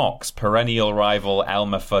Wabbit mocks perennial rival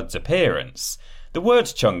Elmer Fudd's appearance. The word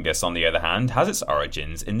Chungus, on the other hand, has its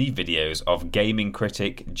origins in the videos of gaming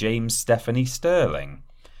critic James Stephanie Sterling.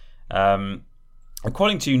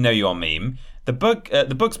 According to Know Your Meme, the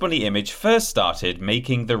Bugs Bunny image first started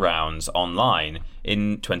making the rounds online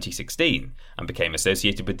in 2016 and became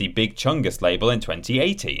associated with the Big Chungus label in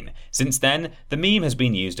 2018. Since then, the meme has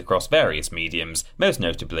been used across various mediums, most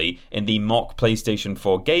notably in the mock PlayStation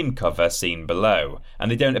 4 game cover seen below,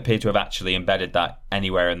 and they don't appear to have actually embedded that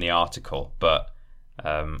anywhere in the article, but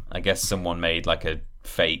I guess someone made like a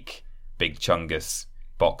fake Big Chungus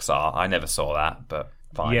box art. I never saw that, but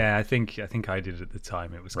fine. Yeah, I think I did at the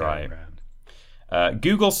time it was going around.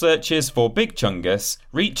 Google searches for Big Chungus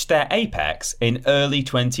reached their apex in early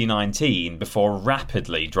 2019 before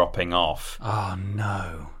rapidly dropping off. Oh,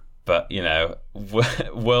 no. But, you know,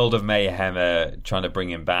 World of Mayhem are trying to bring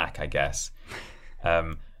him back, I guess.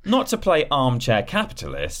 Not to play armchair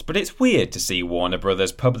capitalist, but it's weird to see Warner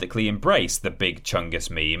Brothers publicly embrace the Big Chungus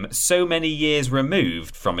meme so many years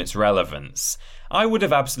removed from its relevance. I would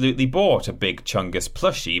have absolutely bought a Big Chungus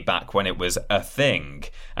plushie back when it was a thing,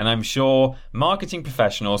 and I'm sure marketing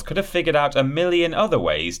professionals could have figured out a million other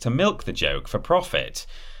ways to milk the joke for profit.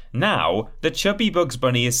 Now, the chubby Bugs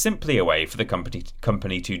Bunny is simply a way for the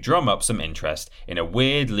company to drum up some interest in a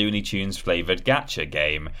weird Looney Tunes flavoured gacha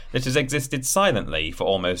game that has existed silently for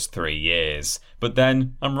almost 3 years. But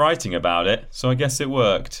then, I'm writing about it, so I guess it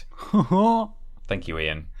worked. Thank you,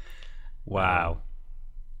 Ian. Wow.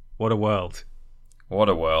 What a world. What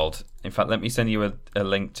a world. In fact, let me send you a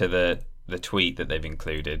link to the tweet that they've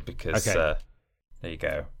included, because there you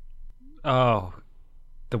go. Oh,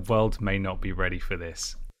 the world may not be ready for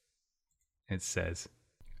this. It says.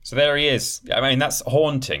 So there he is. I mean, that's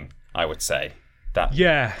haunting, I would say. That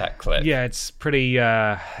clip. Yeah, it's pretty.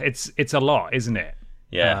 It's a lot, isn't it?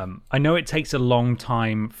 Yeah. I know it takes a long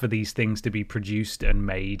time for these things to be produced and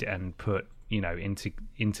made and put,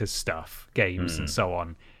 into stuff, games and so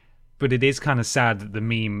on. But it is kind of sad that the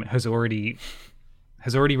meme has already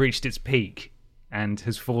reached its peak and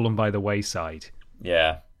has fallen by the wayside.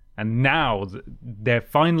 Yeah. And now they're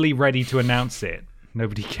finally ready to announce it.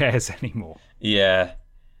 Nobody cares anymore. Yeah.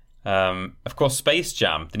 Of course, Space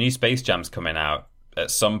Jam. The new Space Jam's coming out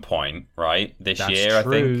at some point, right? This year, I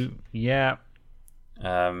think. Yeah.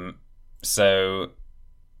 So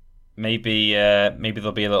maybe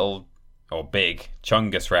there'll be a little or big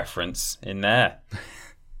Chungus reference in there.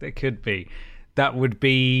 There could be. That would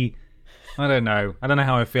be. I don't know. I don't know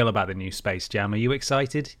how I feel about the new Space Jam. Are you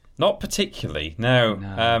excited? Not particularly, no.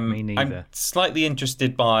 Me neither. I'm slightly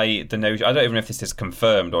interested by the notion. I don't even know if this is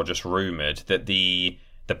confirmed or just rumoured that the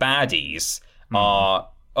baddies are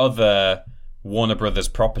other Warner Brothers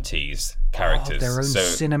properties characters. Their own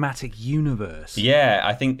cinematic universe. Yeah,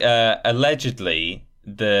 I think allegedly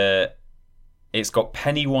it's got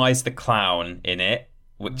Pennywise the Clown in it,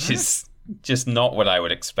 which is just not what I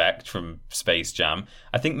would expect from Space Jam.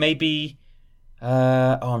 I think maybe.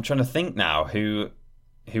 I'm trying to think now who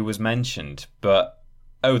was mentioned, but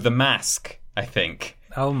The Mask, I think.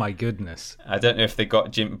 Oh my goodness. I don't know if they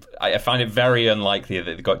got Jim. I find it very unlikely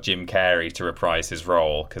that they got Jim Carrey to reprise his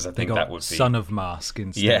role, because I think that would be Son of Mask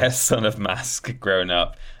instead. Yeah, Son of Mask grown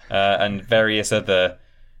up, and various other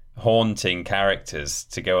haunting characters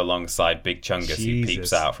to go alongside Big Chungus, who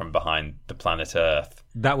peeps out from behind the planet Earth.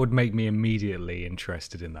 That would make me immediately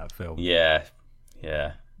interested in that film. Yeah.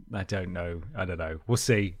 I don't know. We'll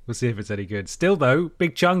see. We'll see if it's any good. Still, though,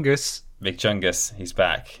 Big Chungus. Big Chungus, he's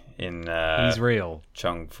back in he's real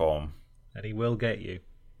Chung form. And he will get you.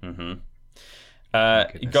 Mm-hmm.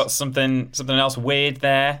 You got something else weird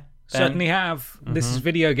there, Ben? Certainly have. Mm-hmm. This is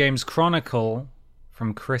Video Games Chronicle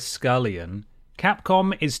from Chris Scullion.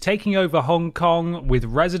 Capcom is taking over Hong Kong with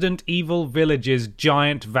Resident Evil Village's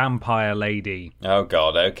giant vampire lady. Oh,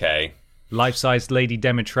 God, okay. Life-sized Lady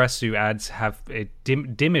Dimitrescu ads have...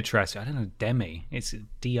 Dimitrescu, I don't know, Demi. It's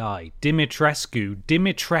D-I.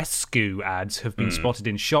 Dimitrescu ads have been spotted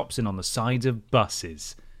in shops and on the sides of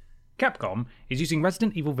buses. Capcom is using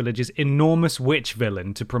Resident Evil Village's enormous witch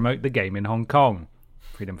villain to promote the game in Hong Kong.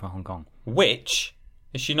 Freedom for Hong Kong. Witch?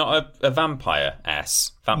 Is she not a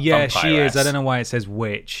vampire-S? Yeah, she is. I don't know why it says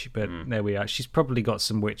witch, but there we are. She's probably got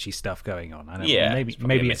some witchy stuff going on. I don't know.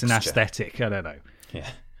 Maybe it's an aesthetic. I don't know. Yeah.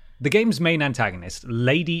 The game's main antagonist,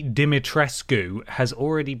 Lady Dimitrescu, has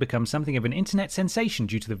already become something of an internet sensation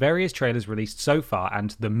due to the various trailers released so far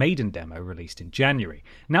and the maiden demo released in January.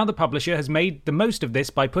 Now the publisher has made the most of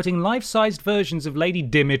this by putting life-sized versions of Lady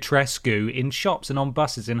Dimitrescu in shops and on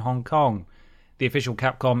buses in Hong Kong. The official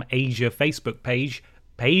Capcom Asia Facebook page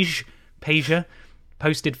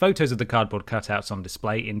posted photos of the cardboard cutouts on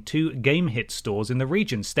display in 2 Game Hit stores in the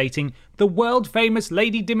region, stating, "The world-famous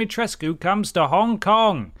Lady Dimitrescu comes to Hong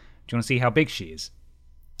Kong." Do you want to see how big she is?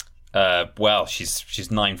 Well,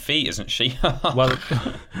 she's 9 feet, isn't she? Well,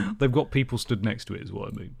 they've got people stood next to it, is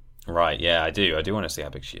what I mean. Right, yeah, I do. I do want to see how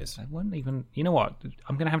big she is. I won't even... You know what?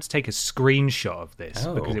 I'm going to have to take a screenshot of this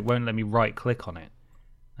because it won't let me right-click on it.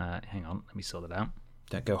 Hang on, let me sort it out.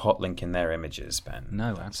 Don't go hot linking their images, Ben.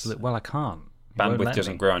 No, absolutely. Well, I can't. Bandwidth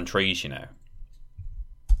doesn't grow on trees, you know.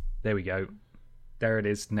 There we go. There it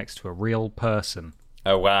is, next to a real person.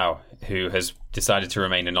 Oh, wow. Who has decided to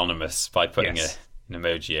remain anonymous by putting an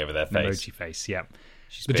emoji over their face. An emoji face, yeah.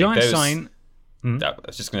 The giant sign... I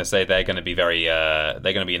was just going to say they're going to be they're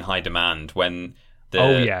going to be in high demand when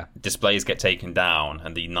the displays get taken down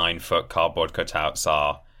and the 9-foot cardboard cutouts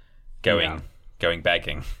are going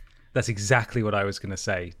begging. That's exactly what I was going to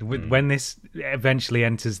say. When this eventually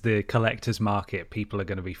enters the collector's market, people are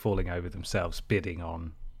going to be falling over themselves bidding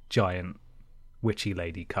on giant witchy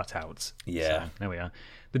lady cutouts. Yeah. So, there we are.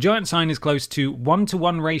 The giant sign is close to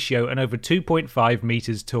 1-to-1 ratio and over 2.5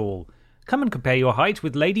 meters tall. Come and compare your height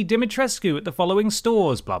with Lady Dimitrescu at the following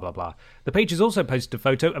stores, blah, blah, blah. The page has also posted a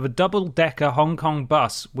photo of a double-decker Hong Kong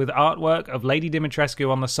bus with artwork of Lady Dimitrescu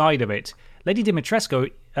on the side of it. Lady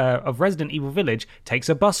Dimitrescu of Resident Evil Village takes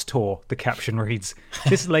a bus tour, the caption reads.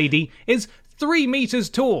 This lady is 3 meters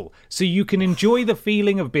tall, so you can enjoy the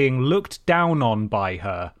feeling of being looked down on by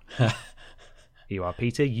her. Here you are,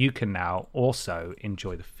 Peter. You can now also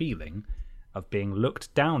enjoy the feeling of being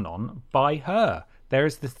looked down on by her. There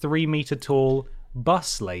is the 3 meter tall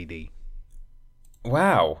bus lady.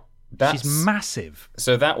 Wow. She's massive.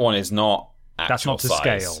 So that one is not actual That's not to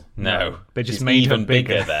size. scale. No. They just She's made even her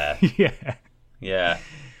bigger there. Yeah. Yeah.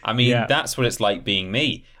 I mean, that's what it's like being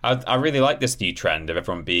me. I really like this new trend of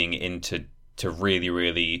everyone being into really,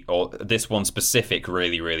 really, or this one specific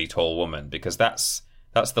really, really tall woman, because that's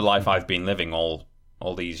the life I've been living all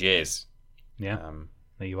these years. Yeah.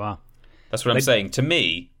 There you are. That's what I'm saying. To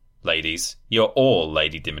me, ladies, you're all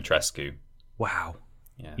Lady Dimitrescu. Wow.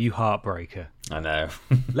 Yeah. You heartbreaker. I know.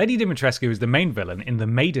 Lady Dimitrescu is the main villain in the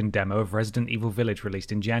maiden demo of Resident Evil Village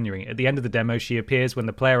released in January. At the end of the demo, she appears when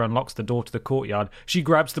the player unlocks the door to the courtyard. She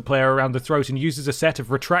grabs the player around the throat and uses a set of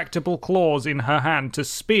retractable claws in her hand to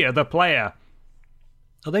spear the player.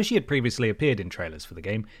 Although she had previously appeared in trailers for the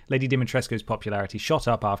game, Lady Dimitrescu's popularity shot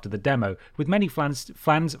up after the demo, with many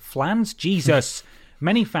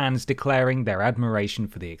many fans declaring their admiration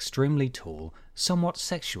for the extremely tall, somewhat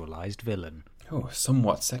sexualized villain. Oh,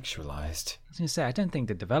 somewhat sexualized. I was going to say, I don't think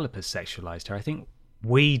the developers sexualized her. I think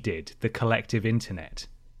we did, the collective internet.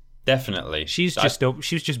 Definitely. She was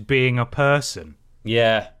just being a person.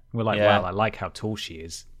 Yeah. We're like, wow, I like how tall she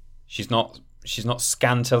is. She's not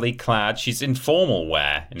scantily clad. She's in formal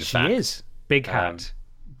wear, in fact. She is. Big hat.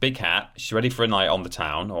 Big hat. She's ready for a night on the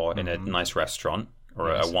town or in a nice restaurant or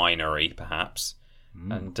a winery, perhaps.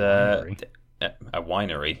 And a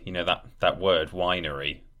winery, you know that word,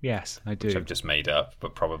 winery. Yes, I do. Which I've just made up,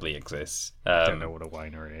 but probably exists. I don't know what a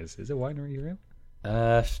winery is. Is a winery real?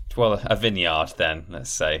 Well, a vineyard then, let's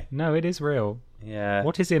say. No, it is real. Yeah.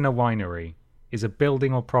 What is in a winery is a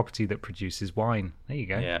building or property that produces wine. There you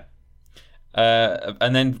go. Yeah.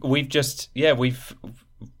 And then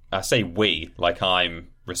I say we, like I'm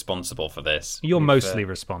responsible for this. You're mostly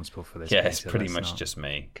responsible for this. Yeah, Peter. it's pretty much just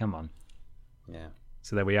me. Come on. Yeah.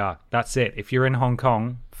 So there we are. That's it. If you're in Hong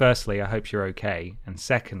Kong, firstly, I hope you're okay. And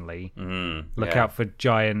secondly, look out for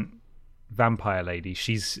giant vampire lady.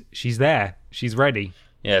 She's there. She's ready.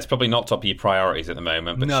 Yeah, it's probably not top of your priorities at the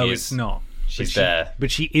moment, but no, it's not. She's there. But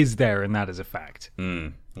she is there, and that is a fact.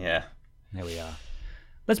 Yeah. There we are.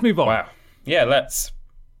 Let's move on. Wow. Yeah, let's.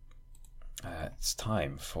 It's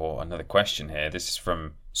time for another question here. This is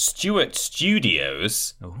from Stuart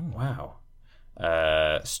Studios. Oh,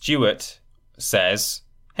 wow. Stuart says,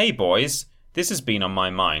 "Hey boys, this has been on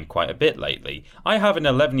my mind quite a bit lately. I have an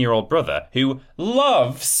 11-year-old brother who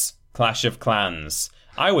loves Clash of Clans.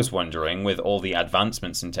 I was wondering, with all the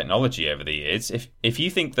advancements in technology over the years, if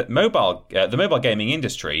you think that the mobile gaming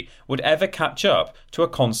industry would ever catch up to a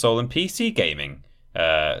console and PC gaming.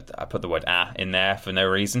 I put the word in there for no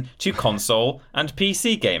reason. To console and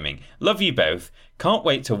PC gaming. Love you both. Can't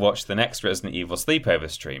wait to watch the next Resident Evil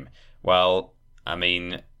sleepover stream." Well, I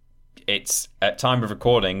mean, it's at time of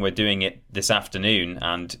recording, we're doing it this afternoon,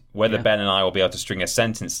 and whether Ben and I will be able to string a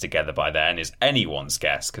sentence together by then is anyone's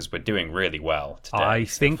guess, because we're doing really well today. I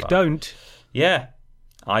think don't. Yeah.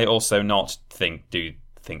 I also think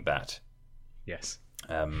that. Yes.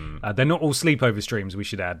 They're not all sleepover streams, we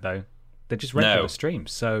should add, though. They're just regular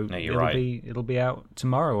streams, so it'll be out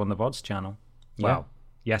tomorrow on the VODs channel. Yeah. Well,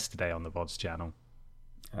 yesterday on the VODs channel.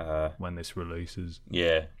 When this releases.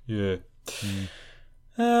 Yeah.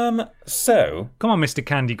 So come on, Mr.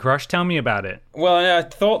 Candy Crush, tell me about it. Well, I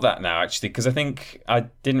thought that now, actually, because I think I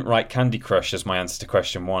didn't write Candy Crush as my answer to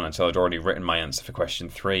question 1 until I'd already written my answer for question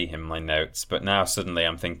 3 in my notes. But now suddenly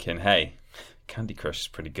I'm thinking, hey, Candy Crush is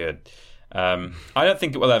pretty good. I don't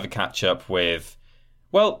think it will ever catch up with.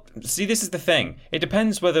 Well, see, this is the thing. It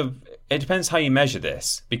depends how you measure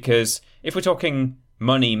this, because if we're talking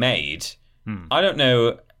money made, I don't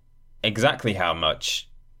know exactly how much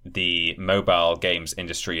the mobile games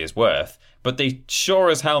industry is worth, but they sure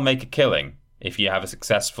as hell make a killing if you have a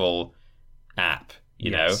successful app, you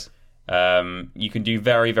know. You can do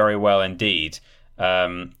very, very well indeed.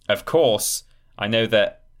 Of course, I know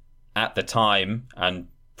that at the time, and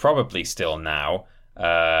probably still now,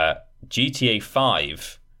 GTA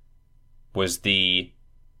 5 was this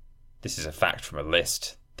is a fact from a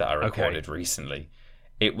list that I recorded recently.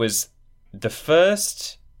 It was the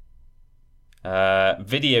first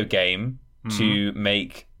video game to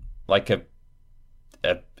make like a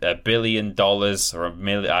 $1 billion or $1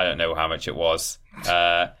 million, I don't know how much it was.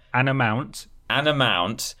 An amount.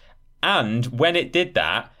 And when it did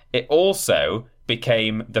that, it also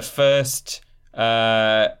became the first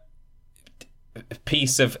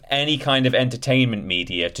piece of any kind of entertainment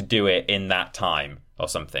media to do it in that time or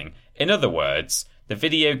something. In other words, the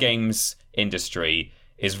video games industry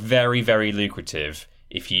is very, very lucrative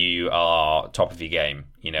if you are top of your game.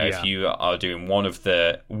 You know, if you are doing one of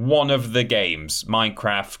the games,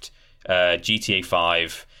 Minecraft, GTA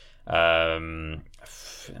 5, what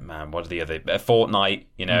are the other? Fortnite,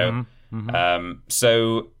 you know.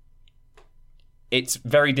 So it's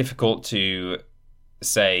very difficult to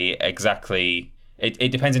say exactly.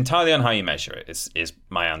 It depends entirely on how you measure it, is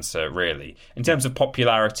my answer, really. In terms of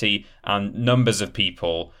popularity and numbers of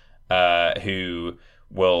people who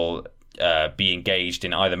will be engaged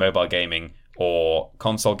in either mobile gaming or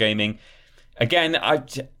console gaming. Again, I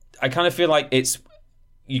kind of feel like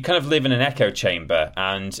you kind of live in an echo chamber,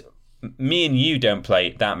 and me and you don't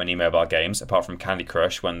play that many mobile games apart from Candy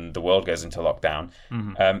Crush when the world goes into lockdown.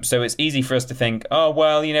 So it's easy for us to think, oh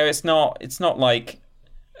well, you know, it's not like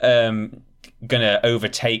gonna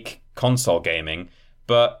overtake console gaming,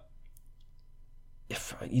 but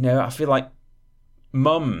I feel like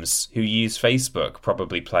mums who use Facebook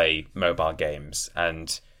probably play mobile games,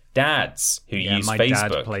 and dads who use my Facebook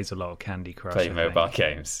dad plays a lot of Candy Crush, play mobile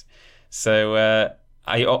games. So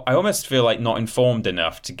I almost feel like not informed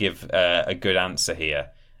enough to give a good answer here.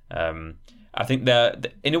 I think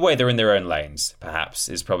in a way they're in their own lanes, perhaps,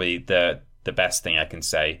 is probably the best thing I can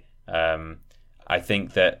say. I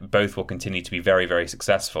think that both will continue to be very, very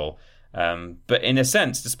successful. But in a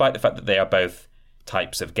sense, despite the fact that they are both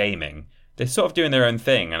types of gaming, they're sort of doing their own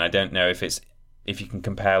thing, and I don't know if you can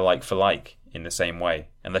compare like for like in the same way,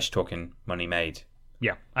 unless you're talking money made.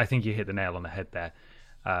 Yeah, I think you hit the nail on the head there.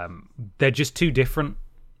 They're just too different.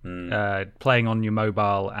 Playing on your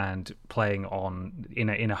mobile and playing in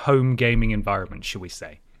a home gaming environment, shall we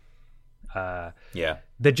say?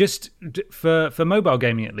 They're just for mobile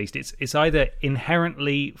gaming, at least. It's either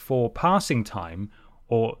inherently for passing time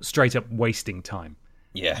or straight up wasting time.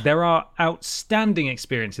 Yeah, there are outstanding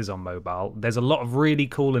experiences on mobile. There's a lot of really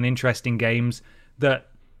cool and interesting games that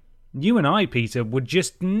you and I, Peter, would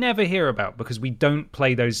just never hear about because we don't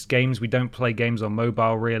play those games. We don't play games on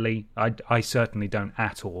mobile, really. I certainly don't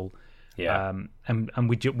at all. Yeah. And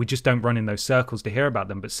we just don't run in those circles to hear about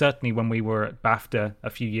them. But certainly when we were at BAFTA a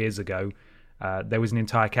few years ago, there was an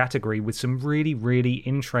entire category with some really, really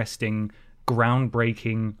interesting,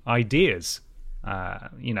 groundbreaking ideas,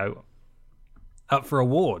 up for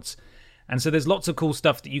awards. And so there's lots of cool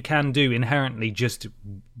stuff that you can do inherently just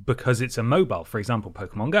because it's a mobile. For example,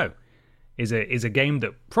 Pokemon Go is a game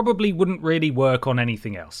that probably wouldn't really work on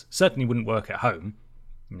anything else. Certainly wouldn't work at home,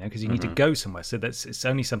 because you need to go somewhere. So it's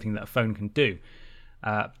only something that a phone can do.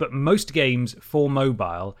 But most games for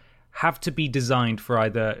mobile have to be designed for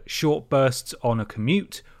either short bursts on a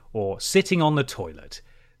commute or sitting on the toilet.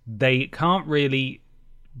 They can't really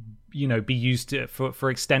be used for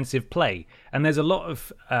extensive play. And there's a lot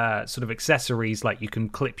of sort of accessories, like you can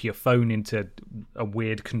clip your phone into a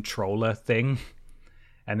weird controller thing,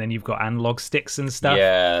 and then you've got analog sticks and stuff.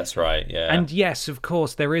 Yeah, that's right, yeah. And yes, of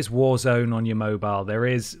course, there is Warzone on your mobile, there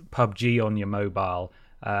is PUBG on your mobile,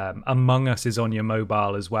 Among Us is on your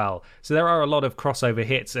mobile as well. So there are a lot of crossover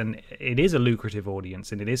hits, and it is a lucrative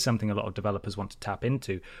audience, and it is something a lot of developers want to tap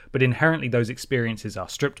into. But inherently, those experiences are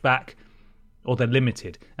stripped back, or they're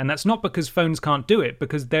limited. And that's not because phones can't do it,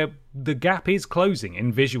 because the gap is closing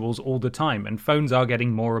in visuals all the time, and phones are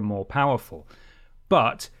getting more and more powerful.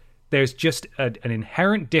 But there's just an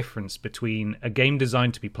inherent difference between a game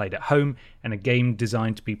designed to be played at home and a game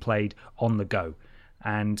designed to be played on the go.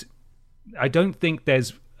 And I don't think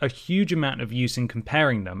there's a huge amount of use in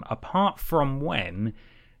comparing them, apart from when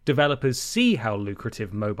developers see how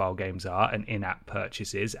lucrative mobile games are, and in-app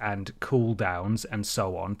purchases and cooldowns and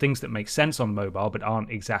so on, things that make sense on mobile but aren't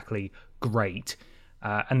exactly great,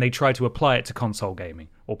 and they try to apply it to console gaming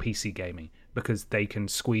or PC gaming because they can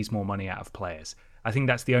squeeze more money out of players. I think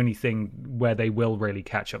that's the only thing where they will really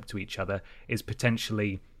catch up to each other, is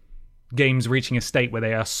potentially games reaching a state where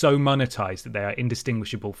they are so monetized that they are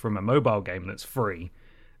indistinguishable from a mobile game that's free,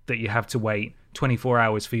 that you have to wait 24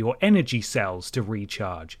 hours for your energy cells to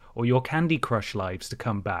recharge or your Candy Crush lives to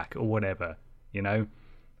come back or whatever,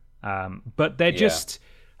 But they're just...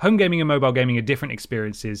 Home gaming and mobile gaming are different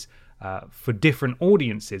experiences for different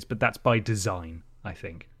audiences, but that's by design, I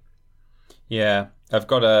think. Yeah, I've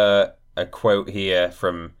got a quote here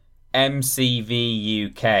from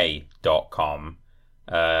mcvuk.com.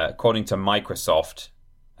 According to Microsoft,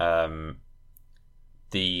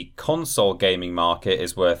 the console gaming market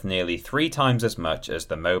is worth nearly 3 times as much as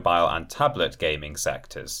the mobile and tablet gaming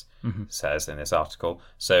sectors, says in this article.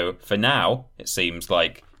 So for now, it seems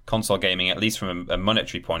like console gaming, at least from a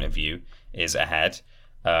monetary point of view, is ahead.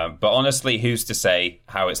 But honestly, who's to say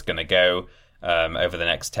how it's going to go over the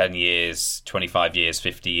next 10 years, 25 years,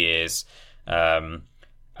 50 years? And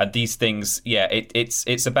these things,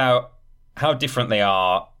 it's about how different they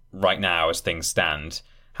are right now as things stand,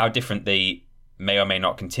 how different they may or may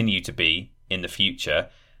not continue to be in the future,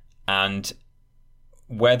 and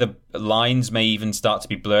where the lines may even start to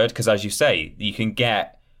be blurred. Because as you say, you can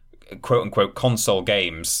get quote-unquote console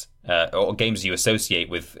games or games you associate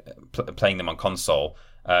with playing them on console.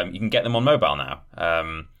 You can get them on mobile now.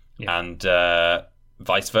 And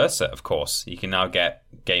vice versa, of course. You can now get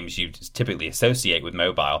games you typically associate with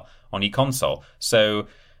mobile on your console. So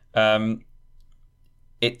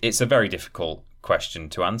it's a very difficult question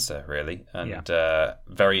to answer, really, and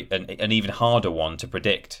an even harder one to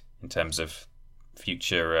predict in terms of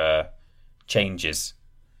future changes.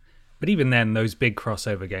 But even then, those big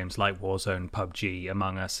crossover games like Warzone, PUBG,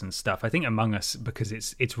 Among Us and stuff, I think Among Us, because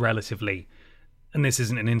it's relatively, and this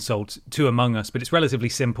isn't an insult to Among Us, but it's relatively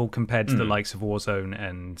simple compared to the likes of Warzone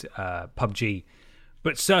and PUBG.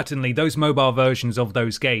 But certainly those mobile versions of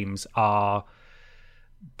those games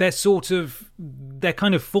they're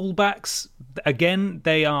kind of fallbacks. Again,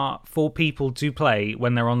 they are for people to play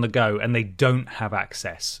when they're on the go and they don't have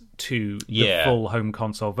access to the full home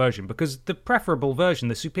console version, because the preferable version,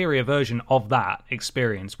 the superior version of that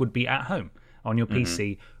experience would be at home on your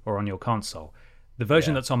PC or on your console. The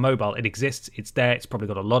version that's on mobile, it exists, it's there, it's probably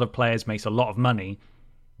got a lot of players, makes a lot of money,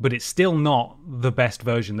 but it's still not the best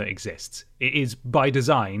version that exists. It is, by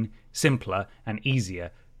design, simpler and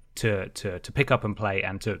easier to pick up and play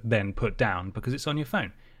and to then put down because it's on your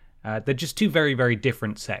phone. They're just two very, very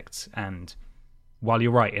different sects, and while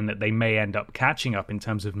you're right in that they may end up catching up in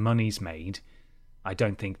terms of monies made, I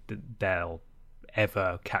don't think that they'll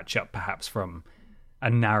ever catch up perhaps from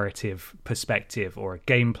a narrative perspective or a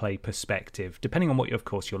gameplay perspective, depending on what, of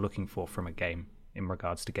course, you're looking for from a game in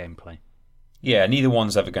regards to gameplay. Yeah, neither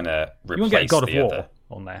one's ever going to replace the other. You won't get God of War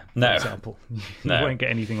on there, for example. You won't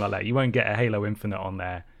get anything like that. You won't get a Halo Infinite on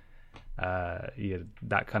there.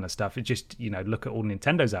 That kind of stuff. It just, look at all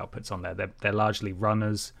Nintendo's outputs on there. They're largely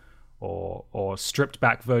runners or stripped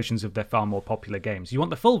back versions of their far more popular games. You want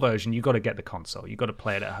the full version, you've got to get the console. You've got to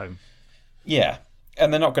play it at home. Yeah,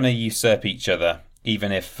 and they're not going to usurp each other,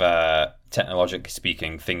 even if technologically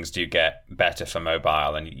speaking things do get better for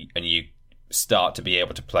mobile and you start to be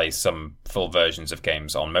able to play some full versions of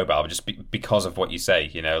games on mobile, just because of what you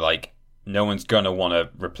say. Like, no one's going to want to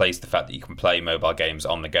replace the fact that you can play mobile games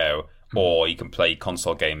on the go, or you can play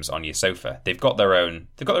console games on your sofa. They've got their own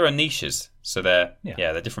niches, so they're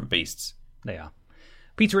different beasts. They are.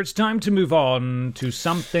 Peter, it's time to move on to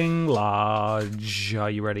something large. Are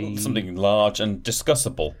you ready? Something large and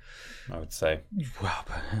discussable, I would say. Well,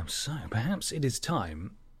 perhaps so. Perhaps it is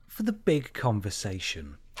time for the big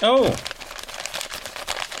conversation. Oh!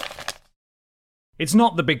 It's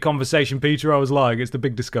not the big conversation, Peter. I was lying. It's the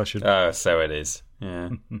big discussion. Oh, so it is. Yeah.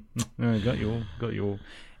 Got you all.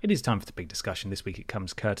 It is time for the big discussion. This week it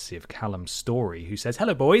comes courtesy of Callum Story, who says,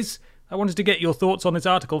 "Hello, boys. I wanted to get your thoughts on this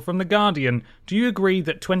article from The Guardian. Do you agree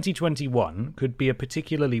that 2021 could be a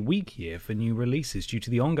particularly weak year for new releases due to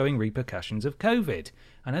the ongoing repercussions of COVID?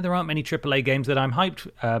 I know there aren't many AAA games that I'm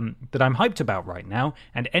hyped about right now,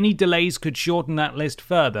 and any delays could shorten that list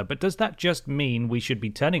further. But does that just mean we should be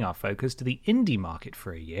turning our focus to the indie market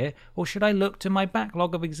for a year, or should I look to my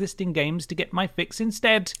backlog of existing games to get my fix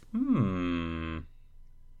instead?"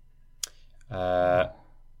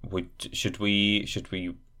 Should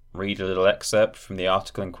we read a little excerpt from the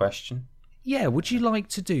article in question? Yeah, would you like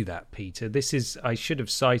to do that, Peter? This is, I should have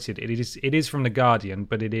cited, it is from The Guardian,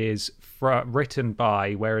 but it is written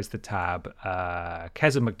by, where is the tab?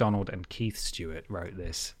 Keza MacDonald and Keith Stewart wrote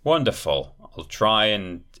this. Wonderful. I'll try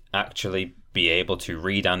and actually be able to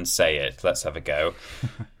read and say it. Let's have a go.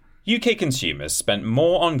 UK consumers spent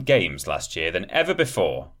more on games last year than ever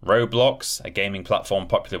before. Roblox, a gaming platform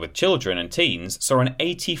popular with children and teens, saw an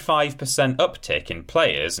 85% uptick in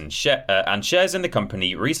players, and shares in the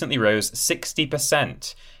company recently rose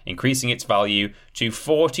 60%, increasing its value to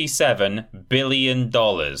 $47 billion.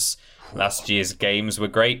 Last year's games were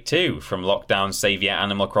great too, from lockdown saviour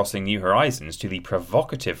Animal Crossing New Horizons to the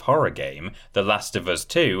provocative horror game The Last of Us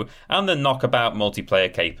 2 and the knockabout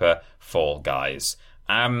multiplayer caper Fall Guys.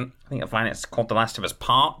 I think you'll find it's called The Last of Us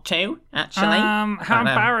Part 2, actually. How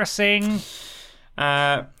embarrassing.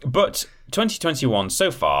 But 2021 so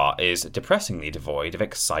far is depressingly devoid of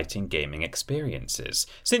exciting gaming experiences.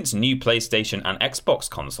 Since new PlayStation and Xbox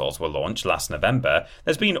consoles were launched last November,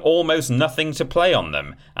 there's been almost nothing to play on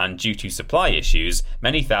them, and due to supply issues,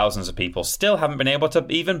 many thousands of people still haven't been able to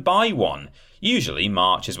even buy one. Usually,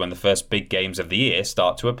 March is when the first big games of the year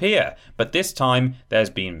start to appear, but this time there's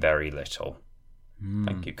been very little.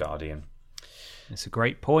 Thank you, Guardian. It's a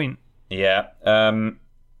great point. Yeah,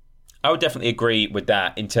 I would definitely agree with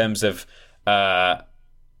that in terms of,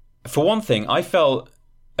 for one thing, I felt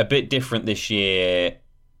a bit different this year,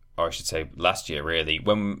 or I should say last year, really,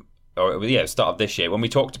 start of this year, when we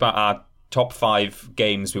talked about our top 5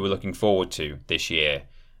 games we were looking forward to this year.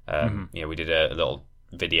 We did a little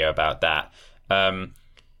video about that.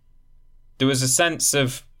 There was a sense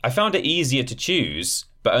of, I found it easier to choose,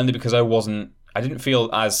 but only because I didn't feel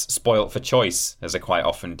as spoilt for choice as I quite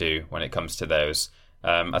often do when it comes to those.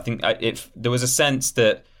 I think there was a sense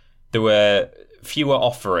that there were fewer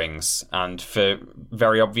offerings, and for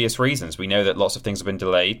very obvious reasons. We know that lots of things have been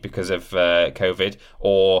delayed because of COVID,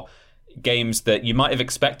 or games that you might have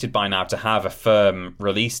expected by now to have a firm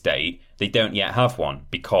release date, they don't yet have one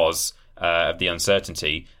because of the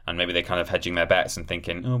uncertainty, and maybe they're kind of hedging their bets and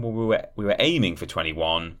thinking, oh, well, we were aiming for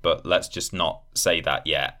 21, but let's just not say that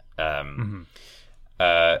yet.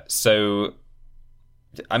 So,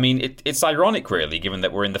 I mean, it's ironic, really, given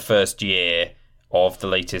that we're in the first year of the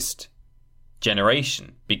latest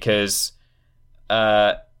generation, because,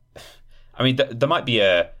 there might be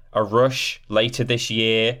a rush later this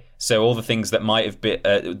year, so all the things that might have been,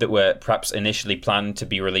 that were perhaps initially planned to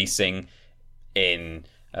be releasing in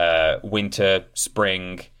winter,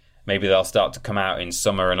 spring, maybe they'll start to come out in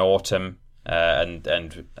summer and autumn,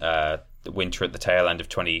 and winter at the tail end of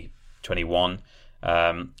 2021.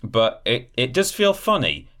 But it does feel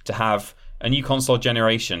funny to have a new console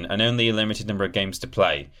generation and only a limited number of games to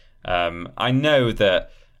play. I know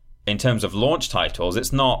that in terms of launch titles,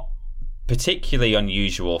 it's not particularly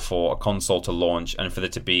unusual for a console to launch and for there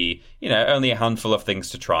to be, only a handful of things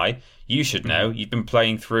to try. You should know. You've been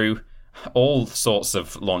playing through all sorts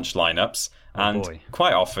of launch lineups, and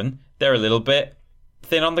quite often they're a little bit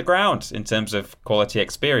thin on the ground in terms of quality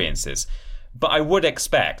experiences. But I would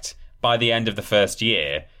expect by the end of the first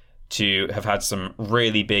year to have had some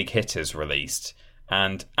really big hitters released,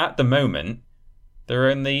 and at the moment there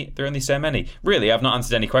are only so many. Really, I've not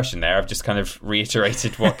answered any question there. I've just kind of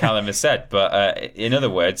reiterated what Callum has said. But in other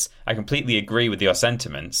words, I completely agree with your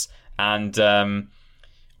sentiments. And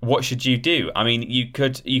what should you do? I mean, you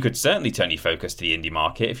could certainly turn your focus to the indie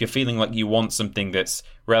market. If you're feeling like you want something that's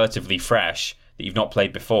relatively fresh that you've not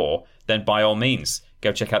played before, then by all means,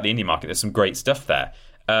 go check out the indie market. There's some great stuff there.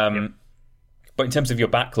 But in terms of your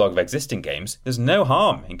backlog of existing games, there's no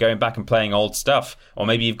harm in going back and playing old stuff. Or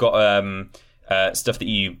maybe you've got stuff that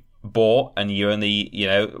you bought and you only,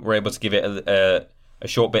 were able to give it a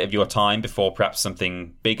short bit of your time before perhaps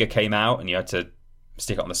something bigger came out and you had to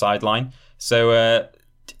stick it on the sideline. So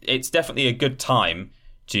it's definitely a good time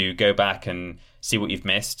to go back and see what you've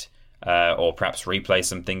missed, or perhaps replay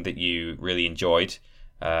something that you really enjoyed.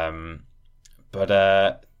 But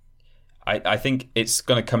I think it's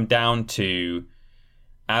going to come down to,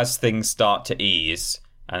 as things start to ease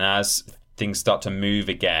and as things start to move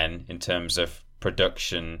again in terms of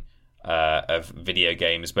production of video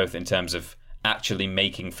games, both in terms of actually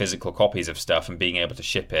making physical copies of stuff and being able to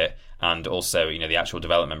ship it, and also the actual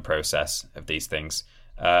development process of these things,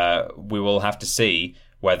 we will have to see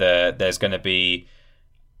whether there's going to be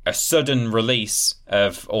a sudden release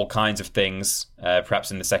of all kinds of things,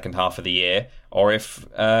 perhaps in the second half of the year, or if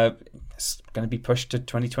it's going to be pushed to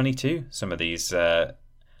 2022, some of these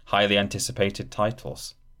highly anticipated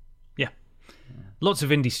titles. Yeah. Lots of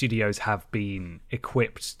indie studios have been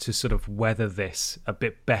equipped to sort of weather this a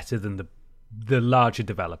bit better than the larger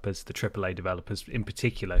developers, the AAA developers in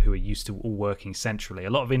particular, who are used to all working centrally. A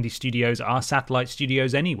lot of indie studios are satellite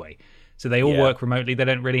studios anyway, so they all work remotely. They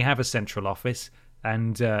don't really have a central office.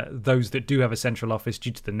 And those that do have a central office,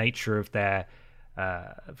 due to the nature of their,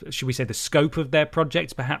 should we say, the scope of their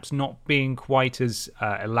projects perhaps not being quite as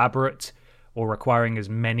elaborate or requiring as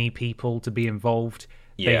many people to be involved,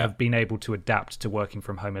 they have been able to adapt to working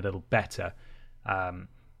from home a little better.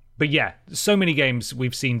 But yeah, so many games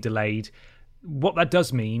we've seen delayed. What that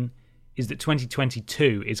does mean is that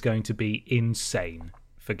 2022 is going to be insane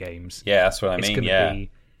for games. Yeah, that's what I mean. It's going to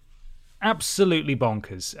be absolutely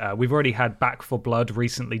bonkers. We've already had Back 4 Blood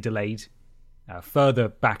recently delayed further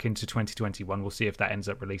back into 2021. We'll see if that ends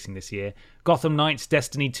up releasing this year. Gotham Knights,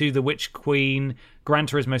 Destiny 2, The Witch Queen, Gran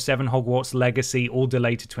Turismo 7, Hogwarts Legacy, all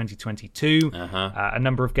delayed to 2022. A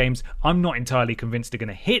number of games I'm not entirely convinced are going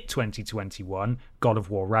to hit 2021. God of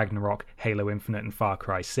War Ragnarok, Halo Infinite, and Far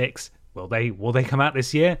Cry 6. Will they come out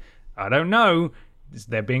this year? I don't know.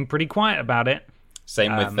 They're being pretty quiet about it.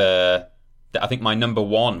 Same with I think my number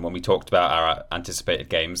one when we talked about our anticipated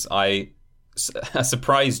games, I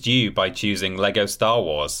surprised you by choosing Lego Star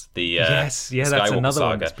Wars. That's another saga.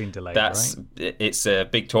 one that's been delayed. Right? It's a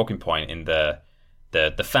big talking point in the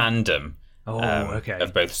fandom.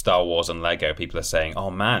 Of both Star Wars and Lego. People are saying, "Oh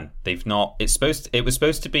man, they've not." It was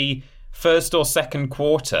supposed to be first or second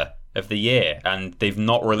quarter of the year, and they've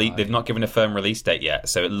not released. They've not given a firm release date yet,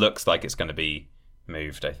 so it looks like it's going to be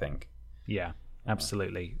moved, I think. Yeah,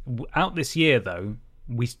 absolutely. Out this year, though,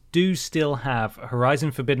 we do still have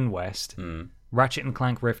Horizon Forbidden West, Ratchet &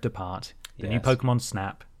 Clank Rift Apart, the new Pokemon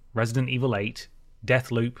Snap, Resident Evil 8,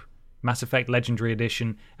 Deathloop, Mass Effect Legendary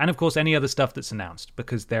Edition, and of course any other stuff that's announced,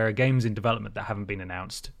 because there are games in development that haven't been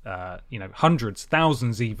announced, hundreds,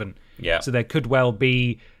 thousands even. Yeah. So there could well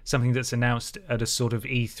be something that's announced at a sort of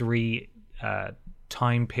E3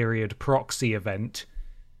 time period proxy event,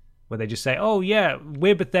 where they just say, oh yeah,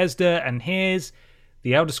 we're Bethesda, and here's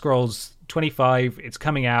the Elder Scrolls 25, it's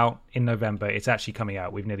coming out in November, it's actually coming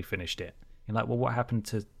out, we've nearly finished it. You're like, well, what happened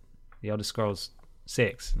to the Elder Scrolls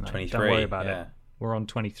 6? Like, 23, don't worry about it. We're on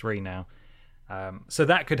 23 now. So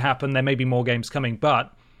that could happen. There may be more games coming,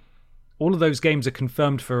 but all of those games are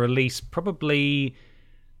confirmed for release probably,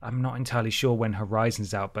 I'm not entirely sure when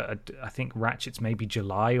Horizon's out, but I think Ratchet's maybe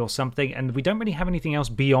July or something, and we don't really have anything else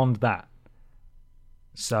beyond that.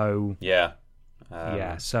 So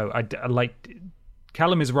so I like,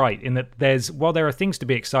 Callum is right in that while there are things to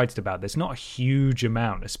be excited about, there's not a huge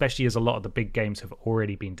amount, especially as a lot of the big games have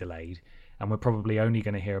already been delayed, and we're probably only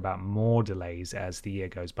going to hear about more delays as the year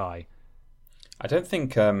goes by. I don't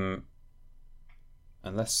think, unless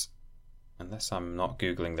I'm not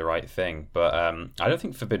Googling the right thing, but I don't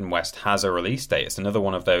think Forbidden West has a release date. It's another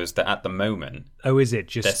one of those that at the moment... Oh, is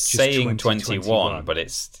it? They're saying 21, but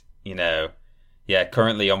it's,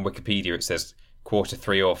 currently on Wikipedia it says quarter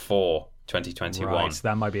 3 or 4, 2021. Right, so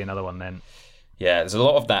that might be another one then. Yeah, there's a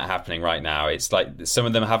lot of that happening right now. It's like some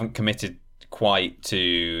of them haven't committed quite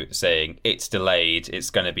to saying it's delayed, it's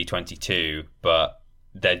going to be 22, but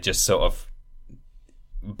they're just sort of,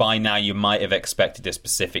 by now you might have expected a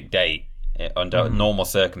specific date under normal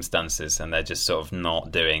circumstances, and they're just sort of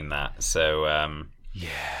not doing that. So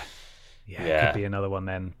it could be another one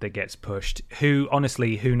then that gets pushed. Who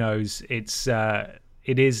knows? It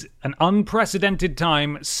is an unprecedented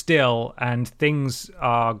time still, and things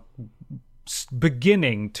are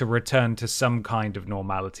beginning to return to some kind of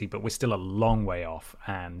normality, but we're still a long way off,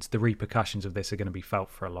 and the repercussions of this are going to be felt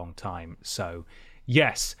for a long time. So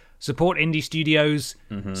yes, support indie studios,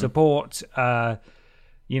 support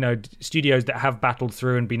studios that have battled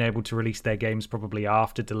through and been able to release their games probably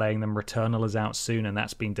after delaying them. Returnal is out soon, and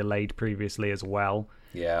that's been delayed previously as well.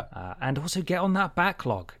 And also get on that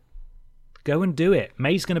backlog. Go and do it.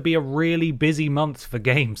 May's going to be a really busy month for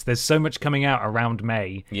games. There's so much coming out around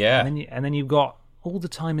May. Yeah. And then you've got all the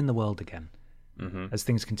time in the world again as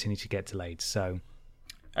things continue to get delayed. So,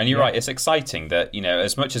 and you're right. It's exciting that,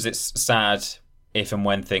 as much as it's sad if and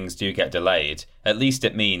when things do get delayed, at least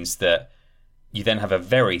it means that you then have a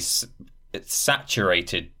very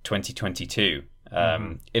saturated 2022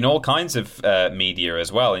 in all kinds of media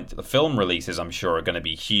as well. The film releases, I'm sure, are going to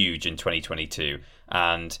be huge in 2022,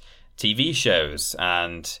 and TV shows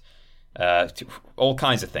and all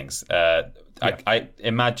kinds of things. I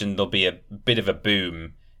imagine there'll be a bit of a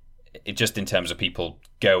boom just in terms of people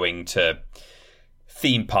going to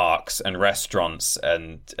theme parks and restaurants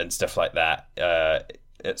and stuff like that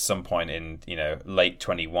at some point in late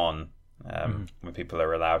 21 when people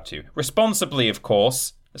are allowed to. Responsibly, of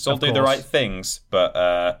course. Let's all do the right things, but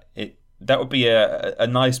that would be a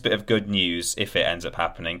nice bit of good news if it ends up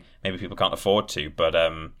happening. Maybe people can't afford to, but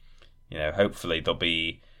hopefully there'll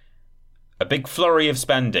be a big flurry of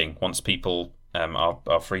spending once people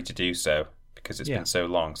are free to do so, because it's been so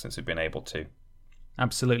long since we've been able to.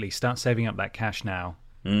 Absolutely. Start saving up that cash now.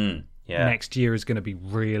 Next year is going to be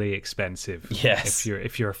really expensive. Yes.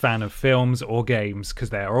 If you're a fan of films or games, because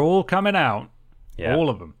they're all coming out, all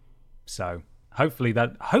of them. So hopefully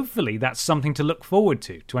that's something to look forward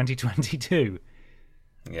to. 2022.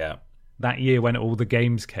 Yeah. That year when all the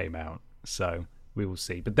games came out. So we will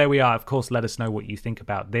see. But there we are. Of course, let us know what you think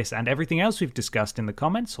about this and everything else we've discussed in the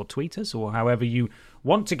comments, or tweet us, or however you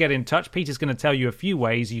want to get in touch. Peter's going to tell you a few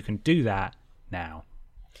ways you can do that now.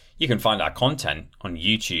 You can find our content on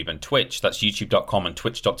YouTube and Twitch. That's youtube.com and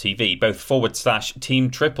twitch.tv, both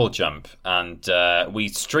 /Team Triple Jump. And we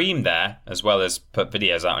stream there as well as put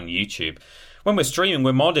videos out on YouTube. When we're streaming,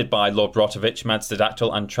 we're modded by Lord Brotovich,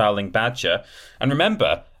 Madsterdactyl, and Trowling Badger. And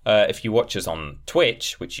remember, if you watch us on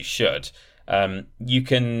Twitch, which you should, you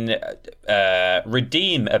can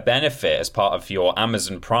redeem a benefit as part of your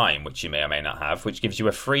Amazon Prime, which you may or may not have, which gives you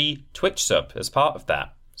a free Twitch sub as part of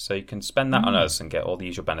that. So you can spend that on us and get all the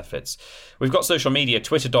usual benefits. We've got social media,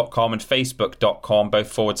 twitter.com and facebook.com,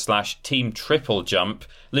 both /Team Triple Jump.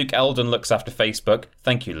 Luke Eldon looks after Facebook.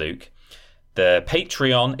 Thank you, Luke. The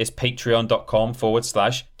Patreon is patreon.com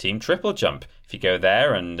 /Team Triple Jump. If you go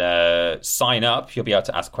there and sign up, you'll be able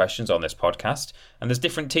to ask questions on this podcast. And there's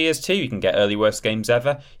different tiers too. You can get early worst games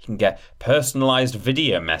ever. You can get personalised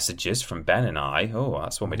video messages from Ben and I. Oh,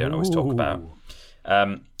 that's one we don't always talk about.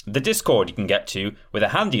 The Discord you can get to with a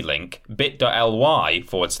handy link, bit.ly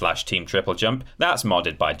 /Team Triple Jump. That's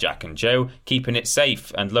modded by Jack and Joe, keeping it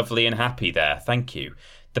safe and lovely and happy there. Thank you.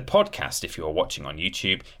 The podcast, if you're watching on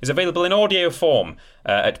YouTube, is available in audio form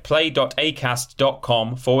at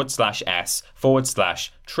play.acast.com /s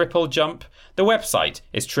 /Triple Jump. The website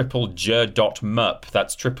is triplej.mup.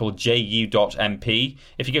 That's triplejU.mp.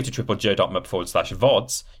 If you go to triplej.mup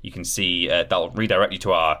 /VODs, you can see that'll redirect you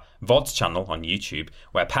to our VODs channel on YouTube,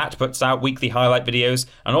 where Pat puts out weekly highlight videos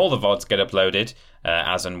and all the VODs get uploaded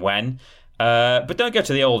as and when. But don't go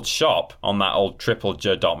to the old shop on that old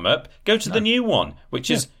triplej.mup. Go to the new one,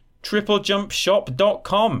 which is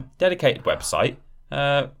triplejumpshop.com. Dedicated website.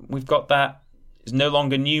 We've got that. It's no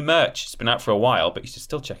longer new merch. It's been out for a while, but you should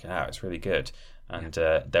still check it out. It's really good. And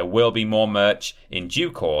there will be more merch in due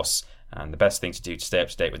course. And the best thing to do to stay up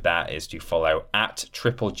to date with that is to follow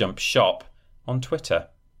 @TripleJumpShop on Twitter.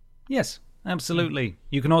 Yes, absolutely.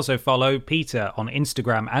 You can also follow Peter on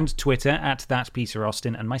Instagram and Twitter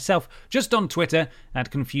 @ThatPeterAustin, and myself just on Twitter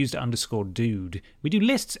 @confused_dude. We do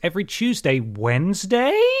lists every Tuesday,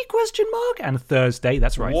 Wednesday, ? And Thursday.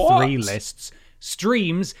 That's right, What? 3 lists.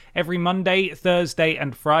 Streams every Monday, Thursday,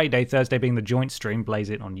 and Friday. Thursday being the joint stream, Blaze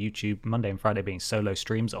It on YouTube. Monday and Friday being solo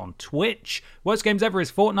streams on Twitch. Worst Games Ever is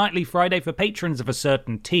fortnightly. Friday for patrons of a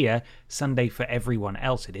certain tier. Sunday for everyone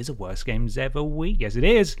else. It is a Worst Games Ever week. Yes, it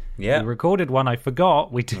is. Yeah. We recorded one. I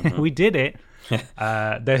forgot. We did it.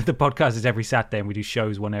 The podcast is every Saturday, and we do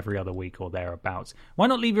shows one every other week or thereabouts. Why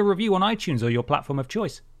not leave a review on iTunes or your platform of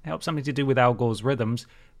choice? It helps something to do with Al Gore's rhythms.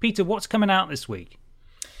 Peter, what's coming out this week?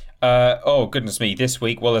 Oh, goodness me. This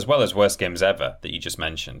week, well as Worst Games Ever that you just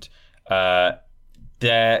mentioned. How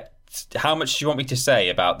much do you want me to say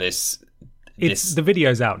about this? The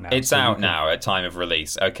video's out now. It's out now at time of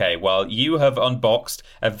release. Okay, well, you have unboxed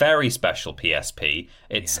a very special PSP.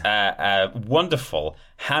 It's a wonderful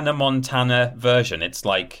Hannah Montana version. It's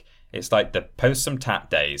like the Post Some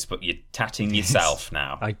Tat days, but you're tatting yourself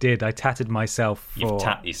now. I did. I tatted myself. You've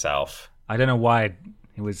tat yourself. I don't know why it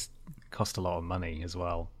cost a lot of money as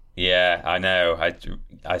well. Yeah, I know. I saw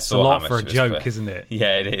it's a lot how much for a it was joke, isn't it?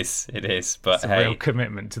 Yeah, it is. It is. But it's a hey, real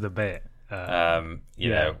commitment to the bit. you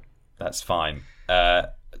know, that's fine.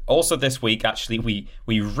 Also, this week, actually, we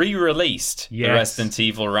re-released the Resident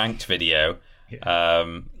Evil Ranked video.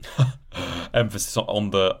 Emphasis on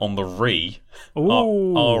the re.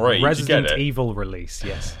 Ooh, re. Resident Evil release.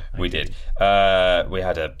 Yes, we did. We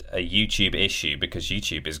had a YouTube issue because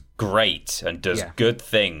YouTube is great and does good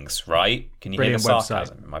things, right? Can you Brilliant hear the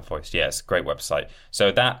sarcasm in my voice? Yes, great website.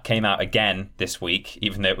 So that came out again this week,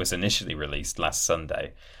 even though it was initially released last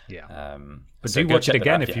Sunday. Yeah. But do watch it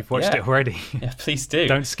again if you've watched it already. Yeah, please do.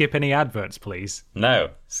 Don't skip any adverts, please.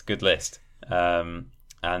 No, it's a good list.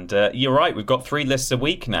 And you're right, we've got 3 lists a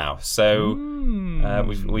week now. So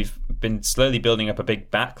we've been slowly building up a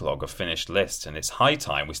big backlog of finished lists, and it's high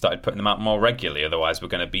time we started putting them out more regularly. Otherwise, we're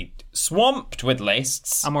going to be swamped with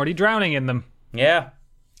lists. I'm already drowning in them. Yeah.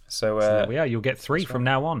 So there we are. You'll get 3 from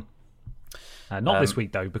now on. Not this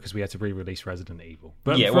week, though, because we had to re-release Resident Evil.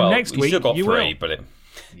 But from next week, still got you 3, will.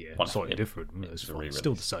 but slightly different. It's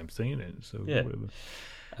still the same thing, isn't it? So yeah.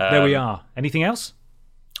 There we are. Anything else?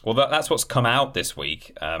 Well, that's what's come out this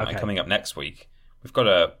week. And coming up next week, we've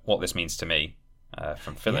got What This Means to Me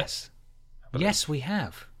from Philip. Yes, we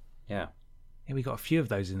have. Yeah. Yeah, we got a few of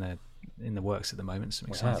those in the works at the moment. Some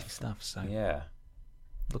exciting stuff. So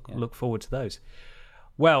look forward to those.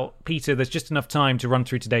 Well, Peter, there's just enough time to run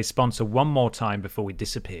through today's sponsor one more time before we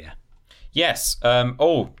disappear. Yes.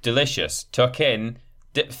 Delicious. Tuck in.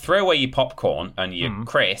 Throw away your popcorn and your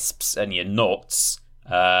crisps and your nuts.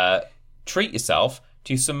 Treat yourself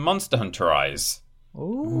to some Monster Hunter Eyes.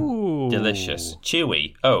 Ooh. Delicious.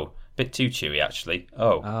 Chewy. Bit too chewy, actually.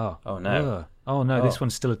 Oh no. Ugh. Oh no, this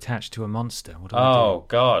one's still attached to a monster. What do I do? Oh,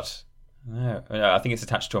 God. No, I think it's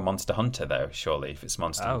attached to a Monster Hunter, though, surely, if it's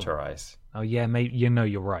Monster Hunter eyes. Oh, yeah, maybe,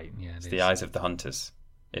 you're right. Yeah, it's the eyes of the hunters.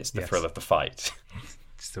 It's the thrill of the fight.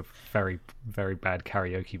 It's a very, very bad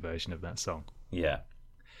karaoke version of that song. Yeah.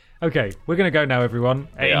 Okay, we're going to go now, everyone.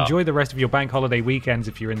 Yeah. Enjoy the rest of your bank holiday weekends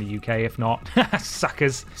if you're in the UK. If not,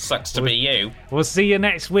 suckers. Sucks to be you. We'll see you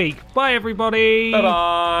next week. Bye, everybody.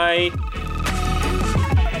 Bye-bye.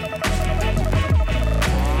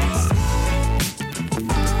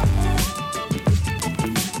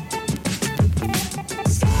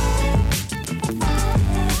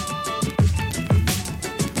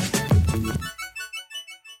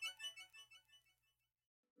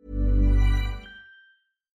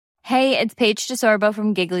 Hey, it's Paige DeSorbo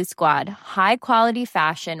from Giggly Squad. High quality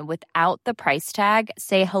fashion without the price tag.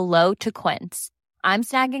 Say hello to Quince. I'm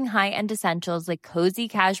snagging high-end essentials like cozy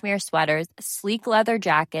cashmere sweaters, sleek leather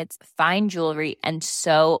jackets, fine jewelry, and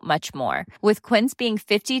so much more. With Quince being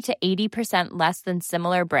 50 to 80% less than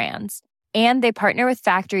similar brands. And they partner with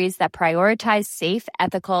factories that prioritize safe,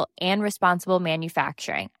 ethical, and responsible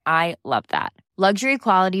manufacturing. I love that. Luxury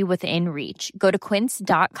quality within reach. Go to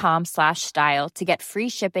quince.com/style to get free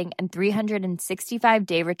shipping and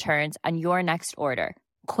 365-day returns on your next order.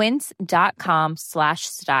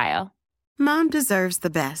 Quince.com/style. Mom deserves the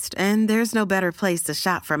best, and there's no better place to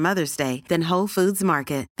shop for Mother's Day than Whole Foods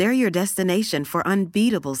Market. They're your destination for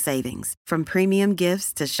unbeatable savings, from premium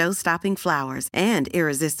gifts to show-stopping flowers and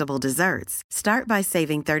irresistible desserts. Start by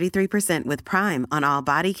saving 33% with Prime on all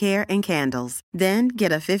body care and candles. Then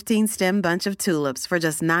get a 15-stem bunch of tulips for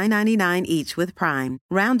just $9.99 each with Prime.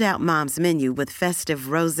 Round out Mom's menu with festive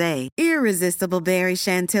rosé, irresistible berry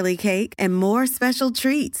chantilly cake, and more special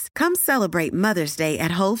treats. Come celebrate Mother's Day at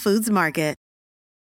Whole Foods Market.